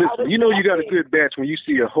 Listen, you know you got a good batch when you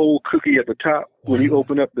see a whole cookie at the top when you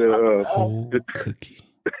open up the Whole cookie.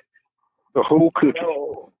 the whole cookie.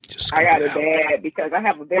 No, Just I got scoop it out. bad because I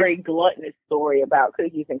have a very gluttonous story about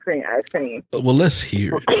cookies and cream ice cream. Well, let's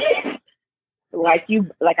hear it. Like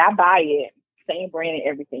I buy it, same brand and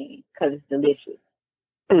everything, because it's delicious.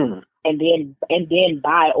 Mm. And then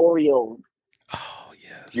buy Oreos. Oh,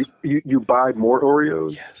 yes. You buy more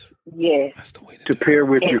Oreos Yes. Yes, That's the way to to do pair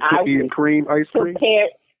with And your I cookie would and cream ice cream.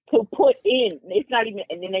 to put in. It's not even.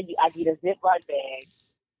 And then I get a Ziploc bag.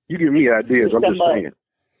 You give me ideas. I'm just saying.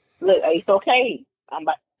 Look, it's okay.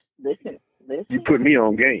 Listen. You put me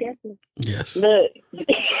on game. it. Yes. Look, you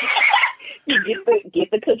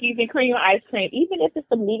get the cookies and cream ice cream, even if it's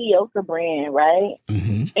a mediocre brand, right?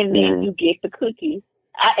 Mm-hmm. And then you get the cookies.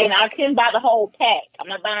 I can buy the whole pack. I'm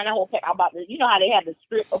not buying the whole pack. I'll buy you know how they have the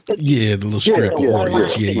strip of cookies? Yeah, the little strip of yeah,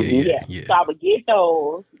 Oreos. yeah. Yeah. So I would get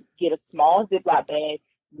those, get a small Ziploc bag,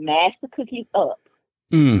 mash the cookies up,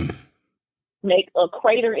 Mm. make a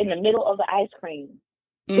crater in the middle of the ice cream,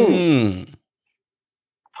 Mm.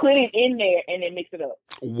 put it in there, and then mix it up.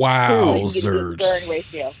 Wow, So you get a good stirring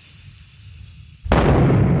ratio.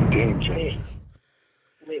 Game changer.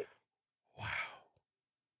 Lit. Wow.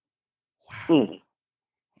 Mm.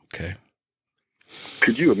 Okay.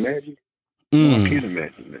 Could you imagine? I Mm. can't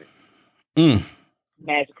imagine that. Mm.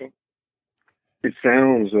 Magical. It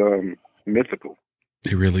sounds mythical,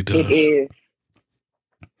 It really does. It is.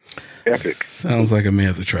 epic. Sounds like I may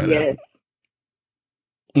have to try Yes.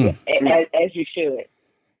 Mm. As you should.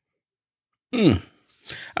 that. Mm.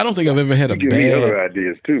 I don't think I've ever had a You give me other bad.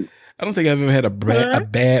 ideas too. I don't think I've ever had a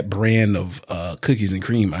bad brand of cookies and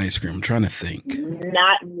cream ice cream. I'm trying to think.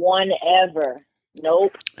 Not one ever.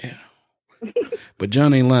 Nope. Yeah. But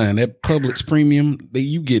John ain't lying. That Publix premium,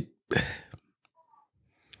 you get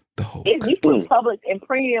the whole If you cookie. put Publix and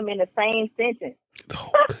premium in the same sentence, The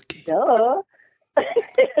whole cookie. duh.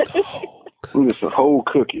 The whole cookie. Ooh, it's the whole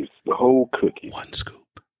cookies. The whole cookie. One scoop.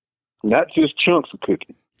 Not just chunks of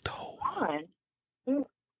cookie. The whole one. Fun.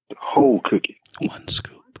 The whole cookie. One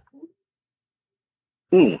scoop.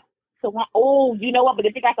 Mm. So, you know what? But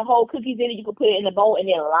if you got the whole cookies in it, you can put it in the bowl and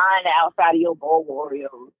then line the outside of your bowl with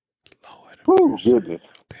Oreos. Lord. Oh, goodness.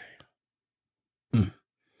 Okay.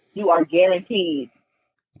 You are guaranteed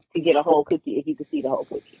to get a whole cookie if you can see the whole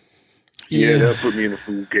cookie. Yeah, that put me in a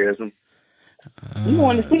foodgasm. You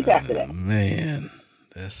want to sleep after that. Man,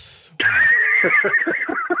 that's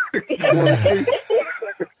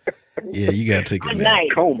yeah. You gotta take a Good nap. night.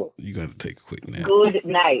 Coma. You gotta take a quick nap. Good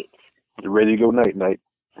night. You ready to go night?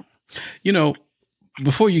 You know,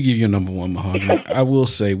 before you give your number one, Mahogany, I will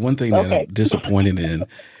say one thing that Okay. I'm disappointed in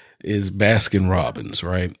is Baskin Robbins,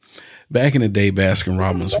 right? Back in the day, Baskin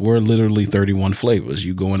Robbins were literally 31 flavors.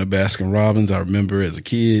 You go into Baskin Robbins, I remember as a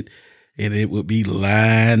kid, and it would be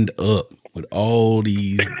lined up with all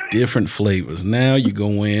these different flavors. Now you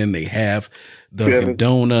go in, they have Dunkin' 7.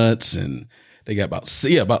 Donuts, and they got about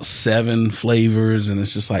 7 flavors, and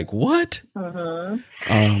it's just like, what?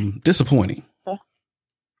 Mm-hmm. Disappointing.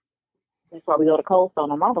 That's why we go to Cold Stone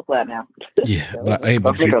on Marble Flat now. Yeah, but hey, I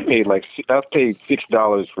but think I paid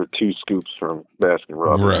 $6 for 2 scoops from Baskin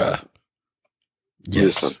Robbins. bruh. Yes.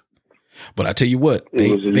 Listen. But I tell you what,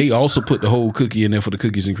 It they also put the whole cookie in there for the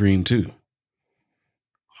cookies and cream too.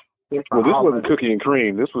 Well, this wasn't cookie and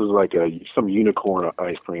cream. This was like some unicorn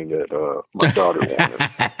ice cream that my daughter wanted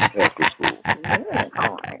after school. And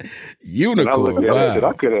I Unicorn. looked at it and Wow.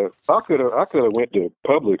 I could have went to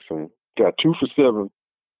Publix and got 2 for $7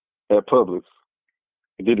 at Publix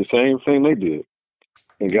and did the same thing they did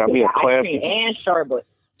and got me a ice cream classic. and sherbet.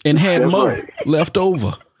 And had That's more right. left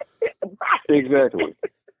over. Exactly.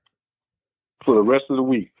 For the rest of the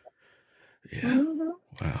week, Yeah. Mm-hmm.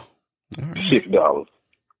 Wow. All right. $6,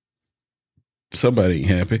 Somebody ain't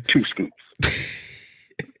happy. 2 scoops.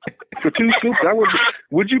 For 2 scoops,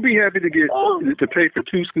 would you be happy to pay for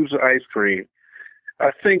 2 scoops of ice cream?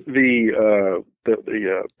 I think the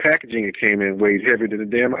packaging it came in weighed heavier than the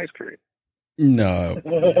damn ice cream. No,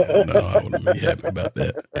 I wouldn't be happy about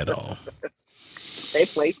that at all. They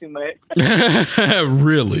play too much.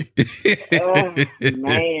 Really? Oh,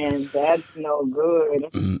 man, that's no good.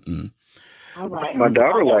 Mm-mm. All right. My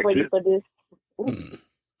daughter liked ready it. for this.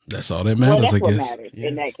 That's all that Well, matters, that's I what guess. matters Yeah,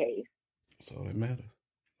 in that case. that's all that matters.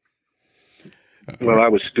 Well, I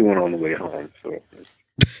was stewing on the way home, so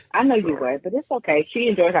I know you were, but it's okay. She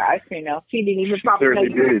enjoyed her ice cream though. She didn't even probably know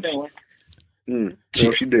certainly you were did. doing.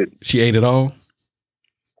 No, she did. She ate it all?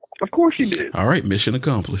 Of course she did. All right, mission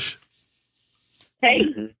accomplished. Hey,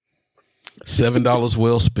 $7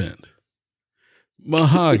 well spent.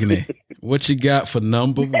 Mahogany, what you got for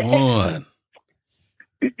number one?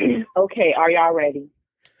 okay, are y'all ready?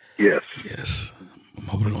 Yes. Yes, I'm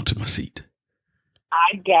holding on to my seat.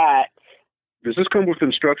 I got Does this come with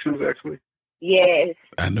instructions, actually? yes.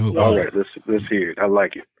 I know it All will. right, let's hear it. I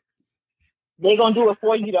like it. They're gonna do it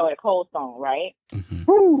for you though at Cold Stone, right? Mhm.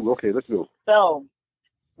 Woo! Okay, let's go. So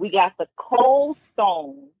we got the Cold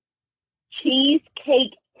Stone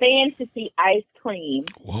cheesecake fantasy ice cream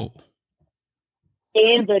Whoa.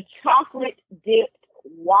 and the chocolate dipped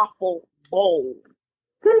waffle bowl.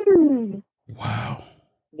 Wow.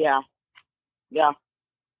 Yeah. Yeah.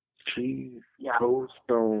 Cheese, Yeah. Cold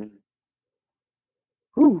Stone.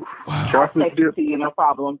 Whew. Wow. Chocolate Text it dip to you, no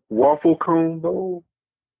problem. waffle cone bowl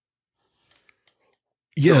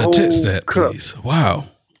Yeah, whole text that, cup. please. Wow.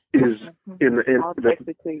 is I'll text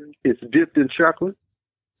it to you. it's dipped in chocolate.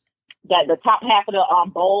 That the top half of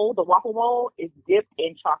the bowl, the waffle bowl, is dipped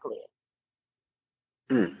in chocolate.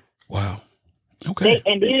 Mm. Wow. Okay.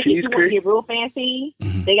 And then if you want to get real fancy,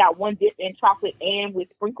 Mhm. they got one dipped in chocolate and with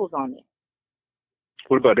sprinkles on it.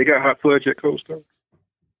 What about they got hot fudge at Cold Stone?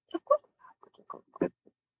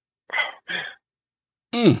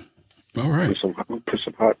 All right. Put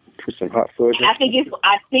some hot fudge.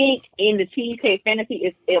 I think in the cheesecake fantasy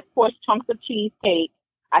it's of course chunks of cheesecake.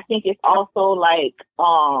 I think it's also like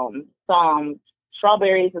some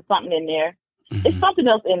strawberries or something in there. Mhm. It's something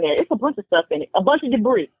else in there. It's a bunch of stuff in it. A bunch of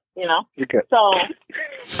debris, you know. Okay. So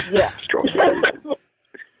yeah. Strawberries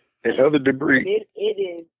and other debris. It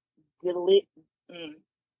is delicious.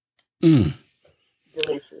 Mm.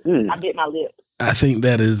 Delicious. Mm. I bit my lip. I think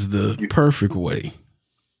that is the perfect way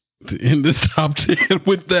to end this top 10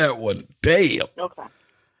 with that one. Damn. Okay.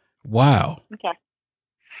 Wow. Okay.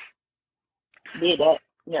 Did that.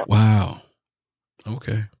 Yeah. Wow.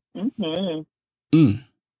 Okay. Mm-hmm. Mm.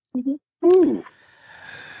 Ooh.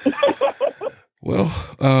 Well,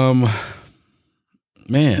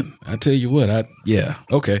 man, I tell you what,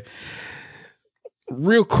 okay.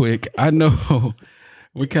 Real quick, I know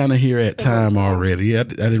we're kind of here at time already. I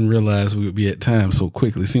didn't realize we would be at time so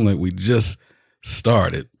quickly. It seemed like we just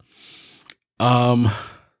started. Yeah,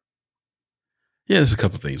 there's a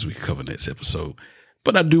couple things we could cover next episode,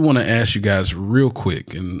 but I do want to ask you guys real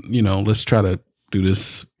quick, and let's try to do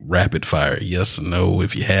this rapid fire. Yes or no,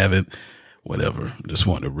 if you haven't, whatever. Just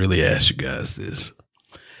want to really ask you guys this.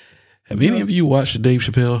 Have any of you watched the Dave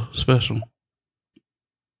Chappelle special?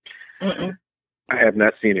 Mm-mm. I have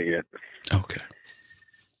not seen it yet. Okay.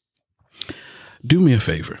 Do me a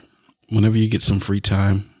favor. Whenever you get some free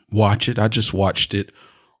time, watch it. I just watched it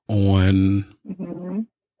on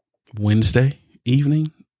Wednesday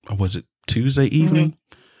evening. Or was it Tuesday evening?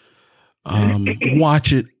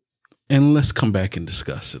 Watch it and let's come back and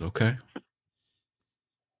discuss it, okay?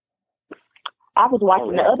 I was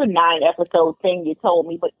watching the other 9 episode thing you told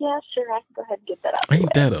me, but yeah, sure, I can go ahead and get that out.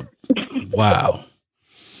 Ain't that a wow?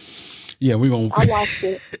 Yeah, we're gonna. I watched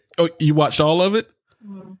it. Oh, you watched all of it?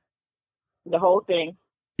 The whole thing.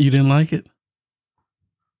 You didn't like it?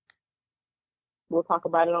 We'll talk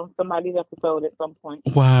about it on somebody's episode at some point.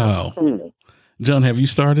 Wow. John, have you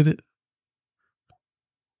started it?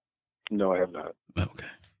 No, I have not. Okay.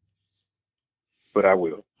 But I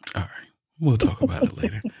will. All right. We'll talk about it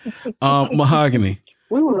later. Mahogany,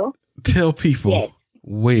 We will. tell people Yes.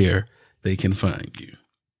 where they can find you.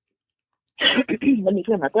 Let me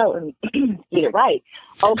clear my throat and get it right.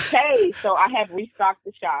 Okay, so I have restocked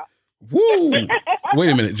the shop. Woo! Wait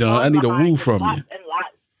a minute, John. I need a woo from you. Lots and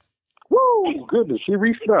lots. Woo! Goodness, she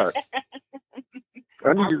restarted.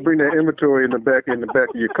 I need you to bring that inventory in the back of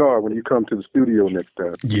your car when you come to the studio next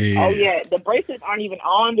time. Yeah. Oh yeah, the bracelets aren't even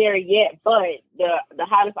on there yet, but the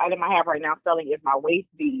hottest item I have right now selling is my waist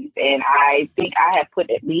beads, and I think I have put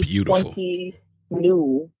at least Beautiful. 20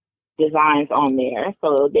 new designs on there,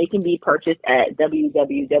 so they can be purchased at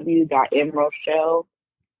www.mrochelle.com.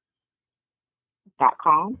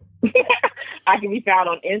 gmail.com. I can be found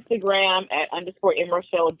on Instagram at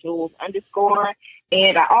 _MRochelleJewels_.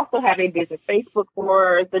 And I also have a business Facebook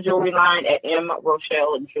for the jewelry line at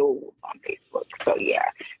MRochelleJewels on Facebook. So yeah,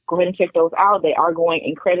 go ahead and check those out. They are going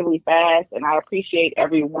incredibly fast, and I appreciate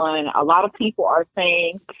everyone. A lot of people are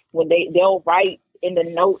saying when they'll write in the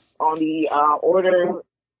notes on the order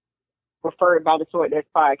referred by the Short Desk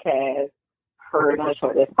Podcast, heard on the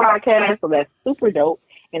Short Desk Podcast. So that's super dope,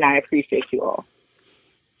 and I appreciate you all.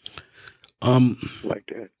 Like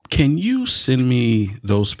that. Can you send me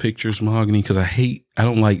those pictures, Mahogany? Because I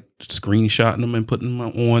don't like screenshotting them and putting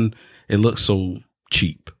them on. It looks so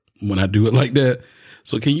cheap when I do it like that.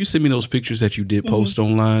 So can you send me those pictures that you did post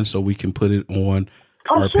online so we can put it on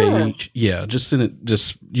our page? Yeah, just send it,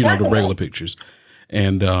 the regular pictures.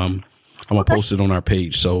 And I'm going to post it on our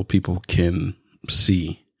page so people can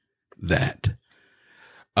see that.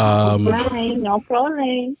 No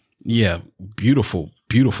problem. Yeah, beautiful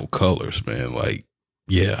colors, man. Like,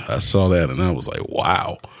 yeah, I saw that and I was like,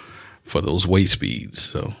 wow, for those waist beads.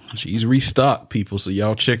 So she's restocked, people. So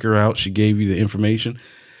y'all check her out. She gave you the information.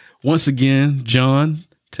 Once again, John,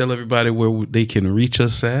 tell everybody where they can reach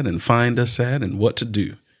us at and find us at and what to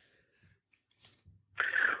do.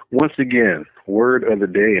 Once again, word of the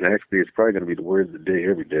day, and actually it's probably going to be the word of the day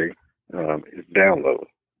every day, is download.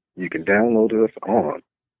 You can download us on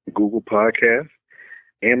Google Podcasts,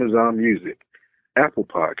 Amazon Music, Apple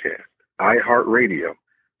Podcasts, iHeartRadio,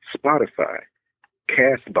 Spotify,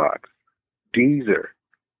 Castbox, Deezer,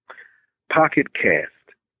 Pocket Cast,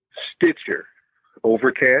 Stitcher,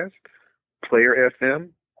 Overcast, Player FM,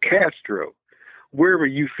 Castro, wherever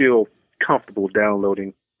you feel comfortable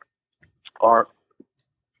downloading our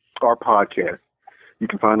podcast. You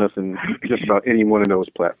can find us in just about any one of those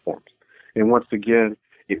platforms. And once again,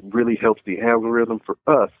 it really helps the algorithm for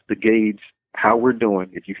us to gauge how we're doing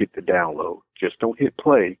if you hit the download. Just don't hit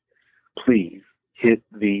play. Please hit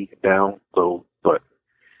the download button.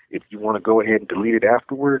 If you want to go ahead and delete it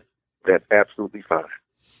afterward, that's absolutely fine.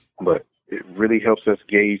 But it really helps us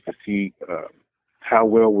gauge to see how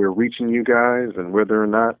well we're reaching you guys and whether or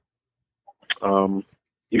not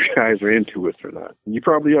you guys are into us or not. You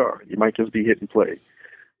probably are. You might just be hitting play.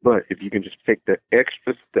 But if you can just take that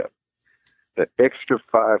extra step, that extra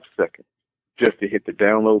 5 seconds, just to hit the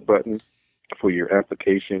download button for your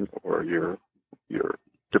application or your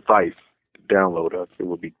device to download us, it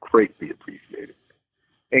would be greatly appreciated.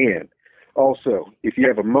 And also, if you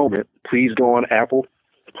have a moment, please go on Apple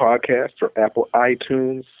Podcasts or Apple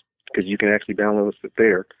iTunes, because you can actually download us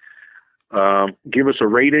there. Give us a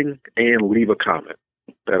rating and leave a comment.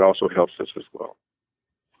 That also helps us as well.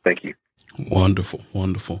 Thank you. Wonderful.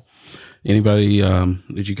 Anybody,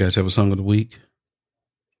 did you guys have a song of the week?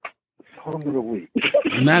 Song of the week.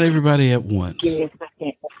 Not everybody at once. Give me a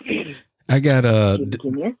second. I got Give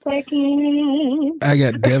me a second. I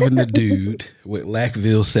got Devin the Dude with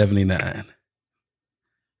Lackville 79.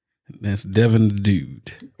 That's Devin the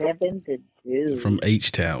Dude. Devin the Dude. From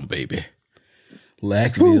H-Town, baby.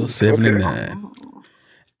 Lackville 79. Okay.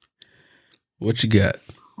 What you got?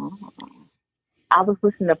 I was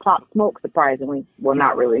listening to Pop Smoke, surprisingly. Well,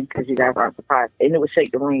 not really, because you guys aren't surprised. And it was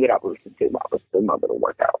Shake the Room that I was listening to while I was doing my little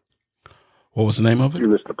workout. What was the name of it? You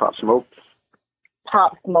listen to Pop Smoke?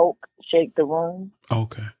 Pop Smoke, Shake the Room.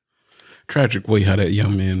 Okay. Tragic way how that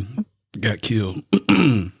young man got killed.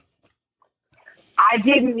 I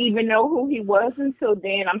didn't even know who he was until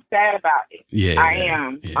then. I'm sad about it. Yeah. I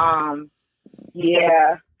am.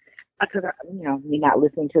 Yeah. Because, me not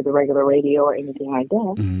listening to the regular radio or anything like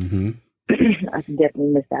that. Mm-hmm. I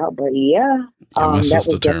definitely missed out, but yeah. My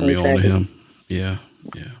sister turned me on to him. Yeah.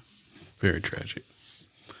 Very tragic.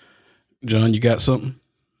 John, you got something?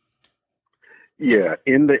 Yeah,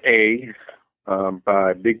 In the A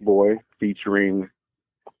by Big Boy featuring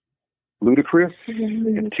Ludacris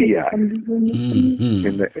and T.I. Mm-hmm.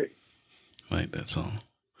 In the A. Like that song.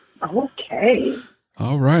 Okay.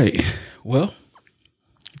 All right. Well,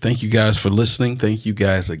 thank you guys for listening. Thank you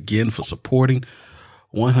guys again for supporting.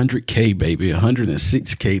 100K, baby.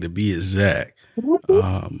 106K to be exact.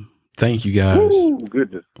 Thank you guys. Ooh,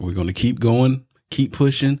 goodness. We're going to keep going, keep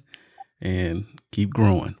pushing, and keep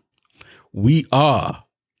growing. We are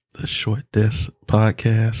the Short Desk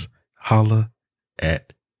Podcast. Holla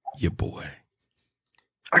at your boy.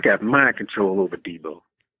 I got mind control over Debo.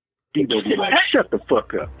 Debo be like, shut the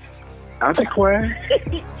fuck up. I'll be quiet.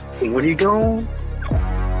 And when he gone,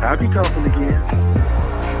 I'll be talking again.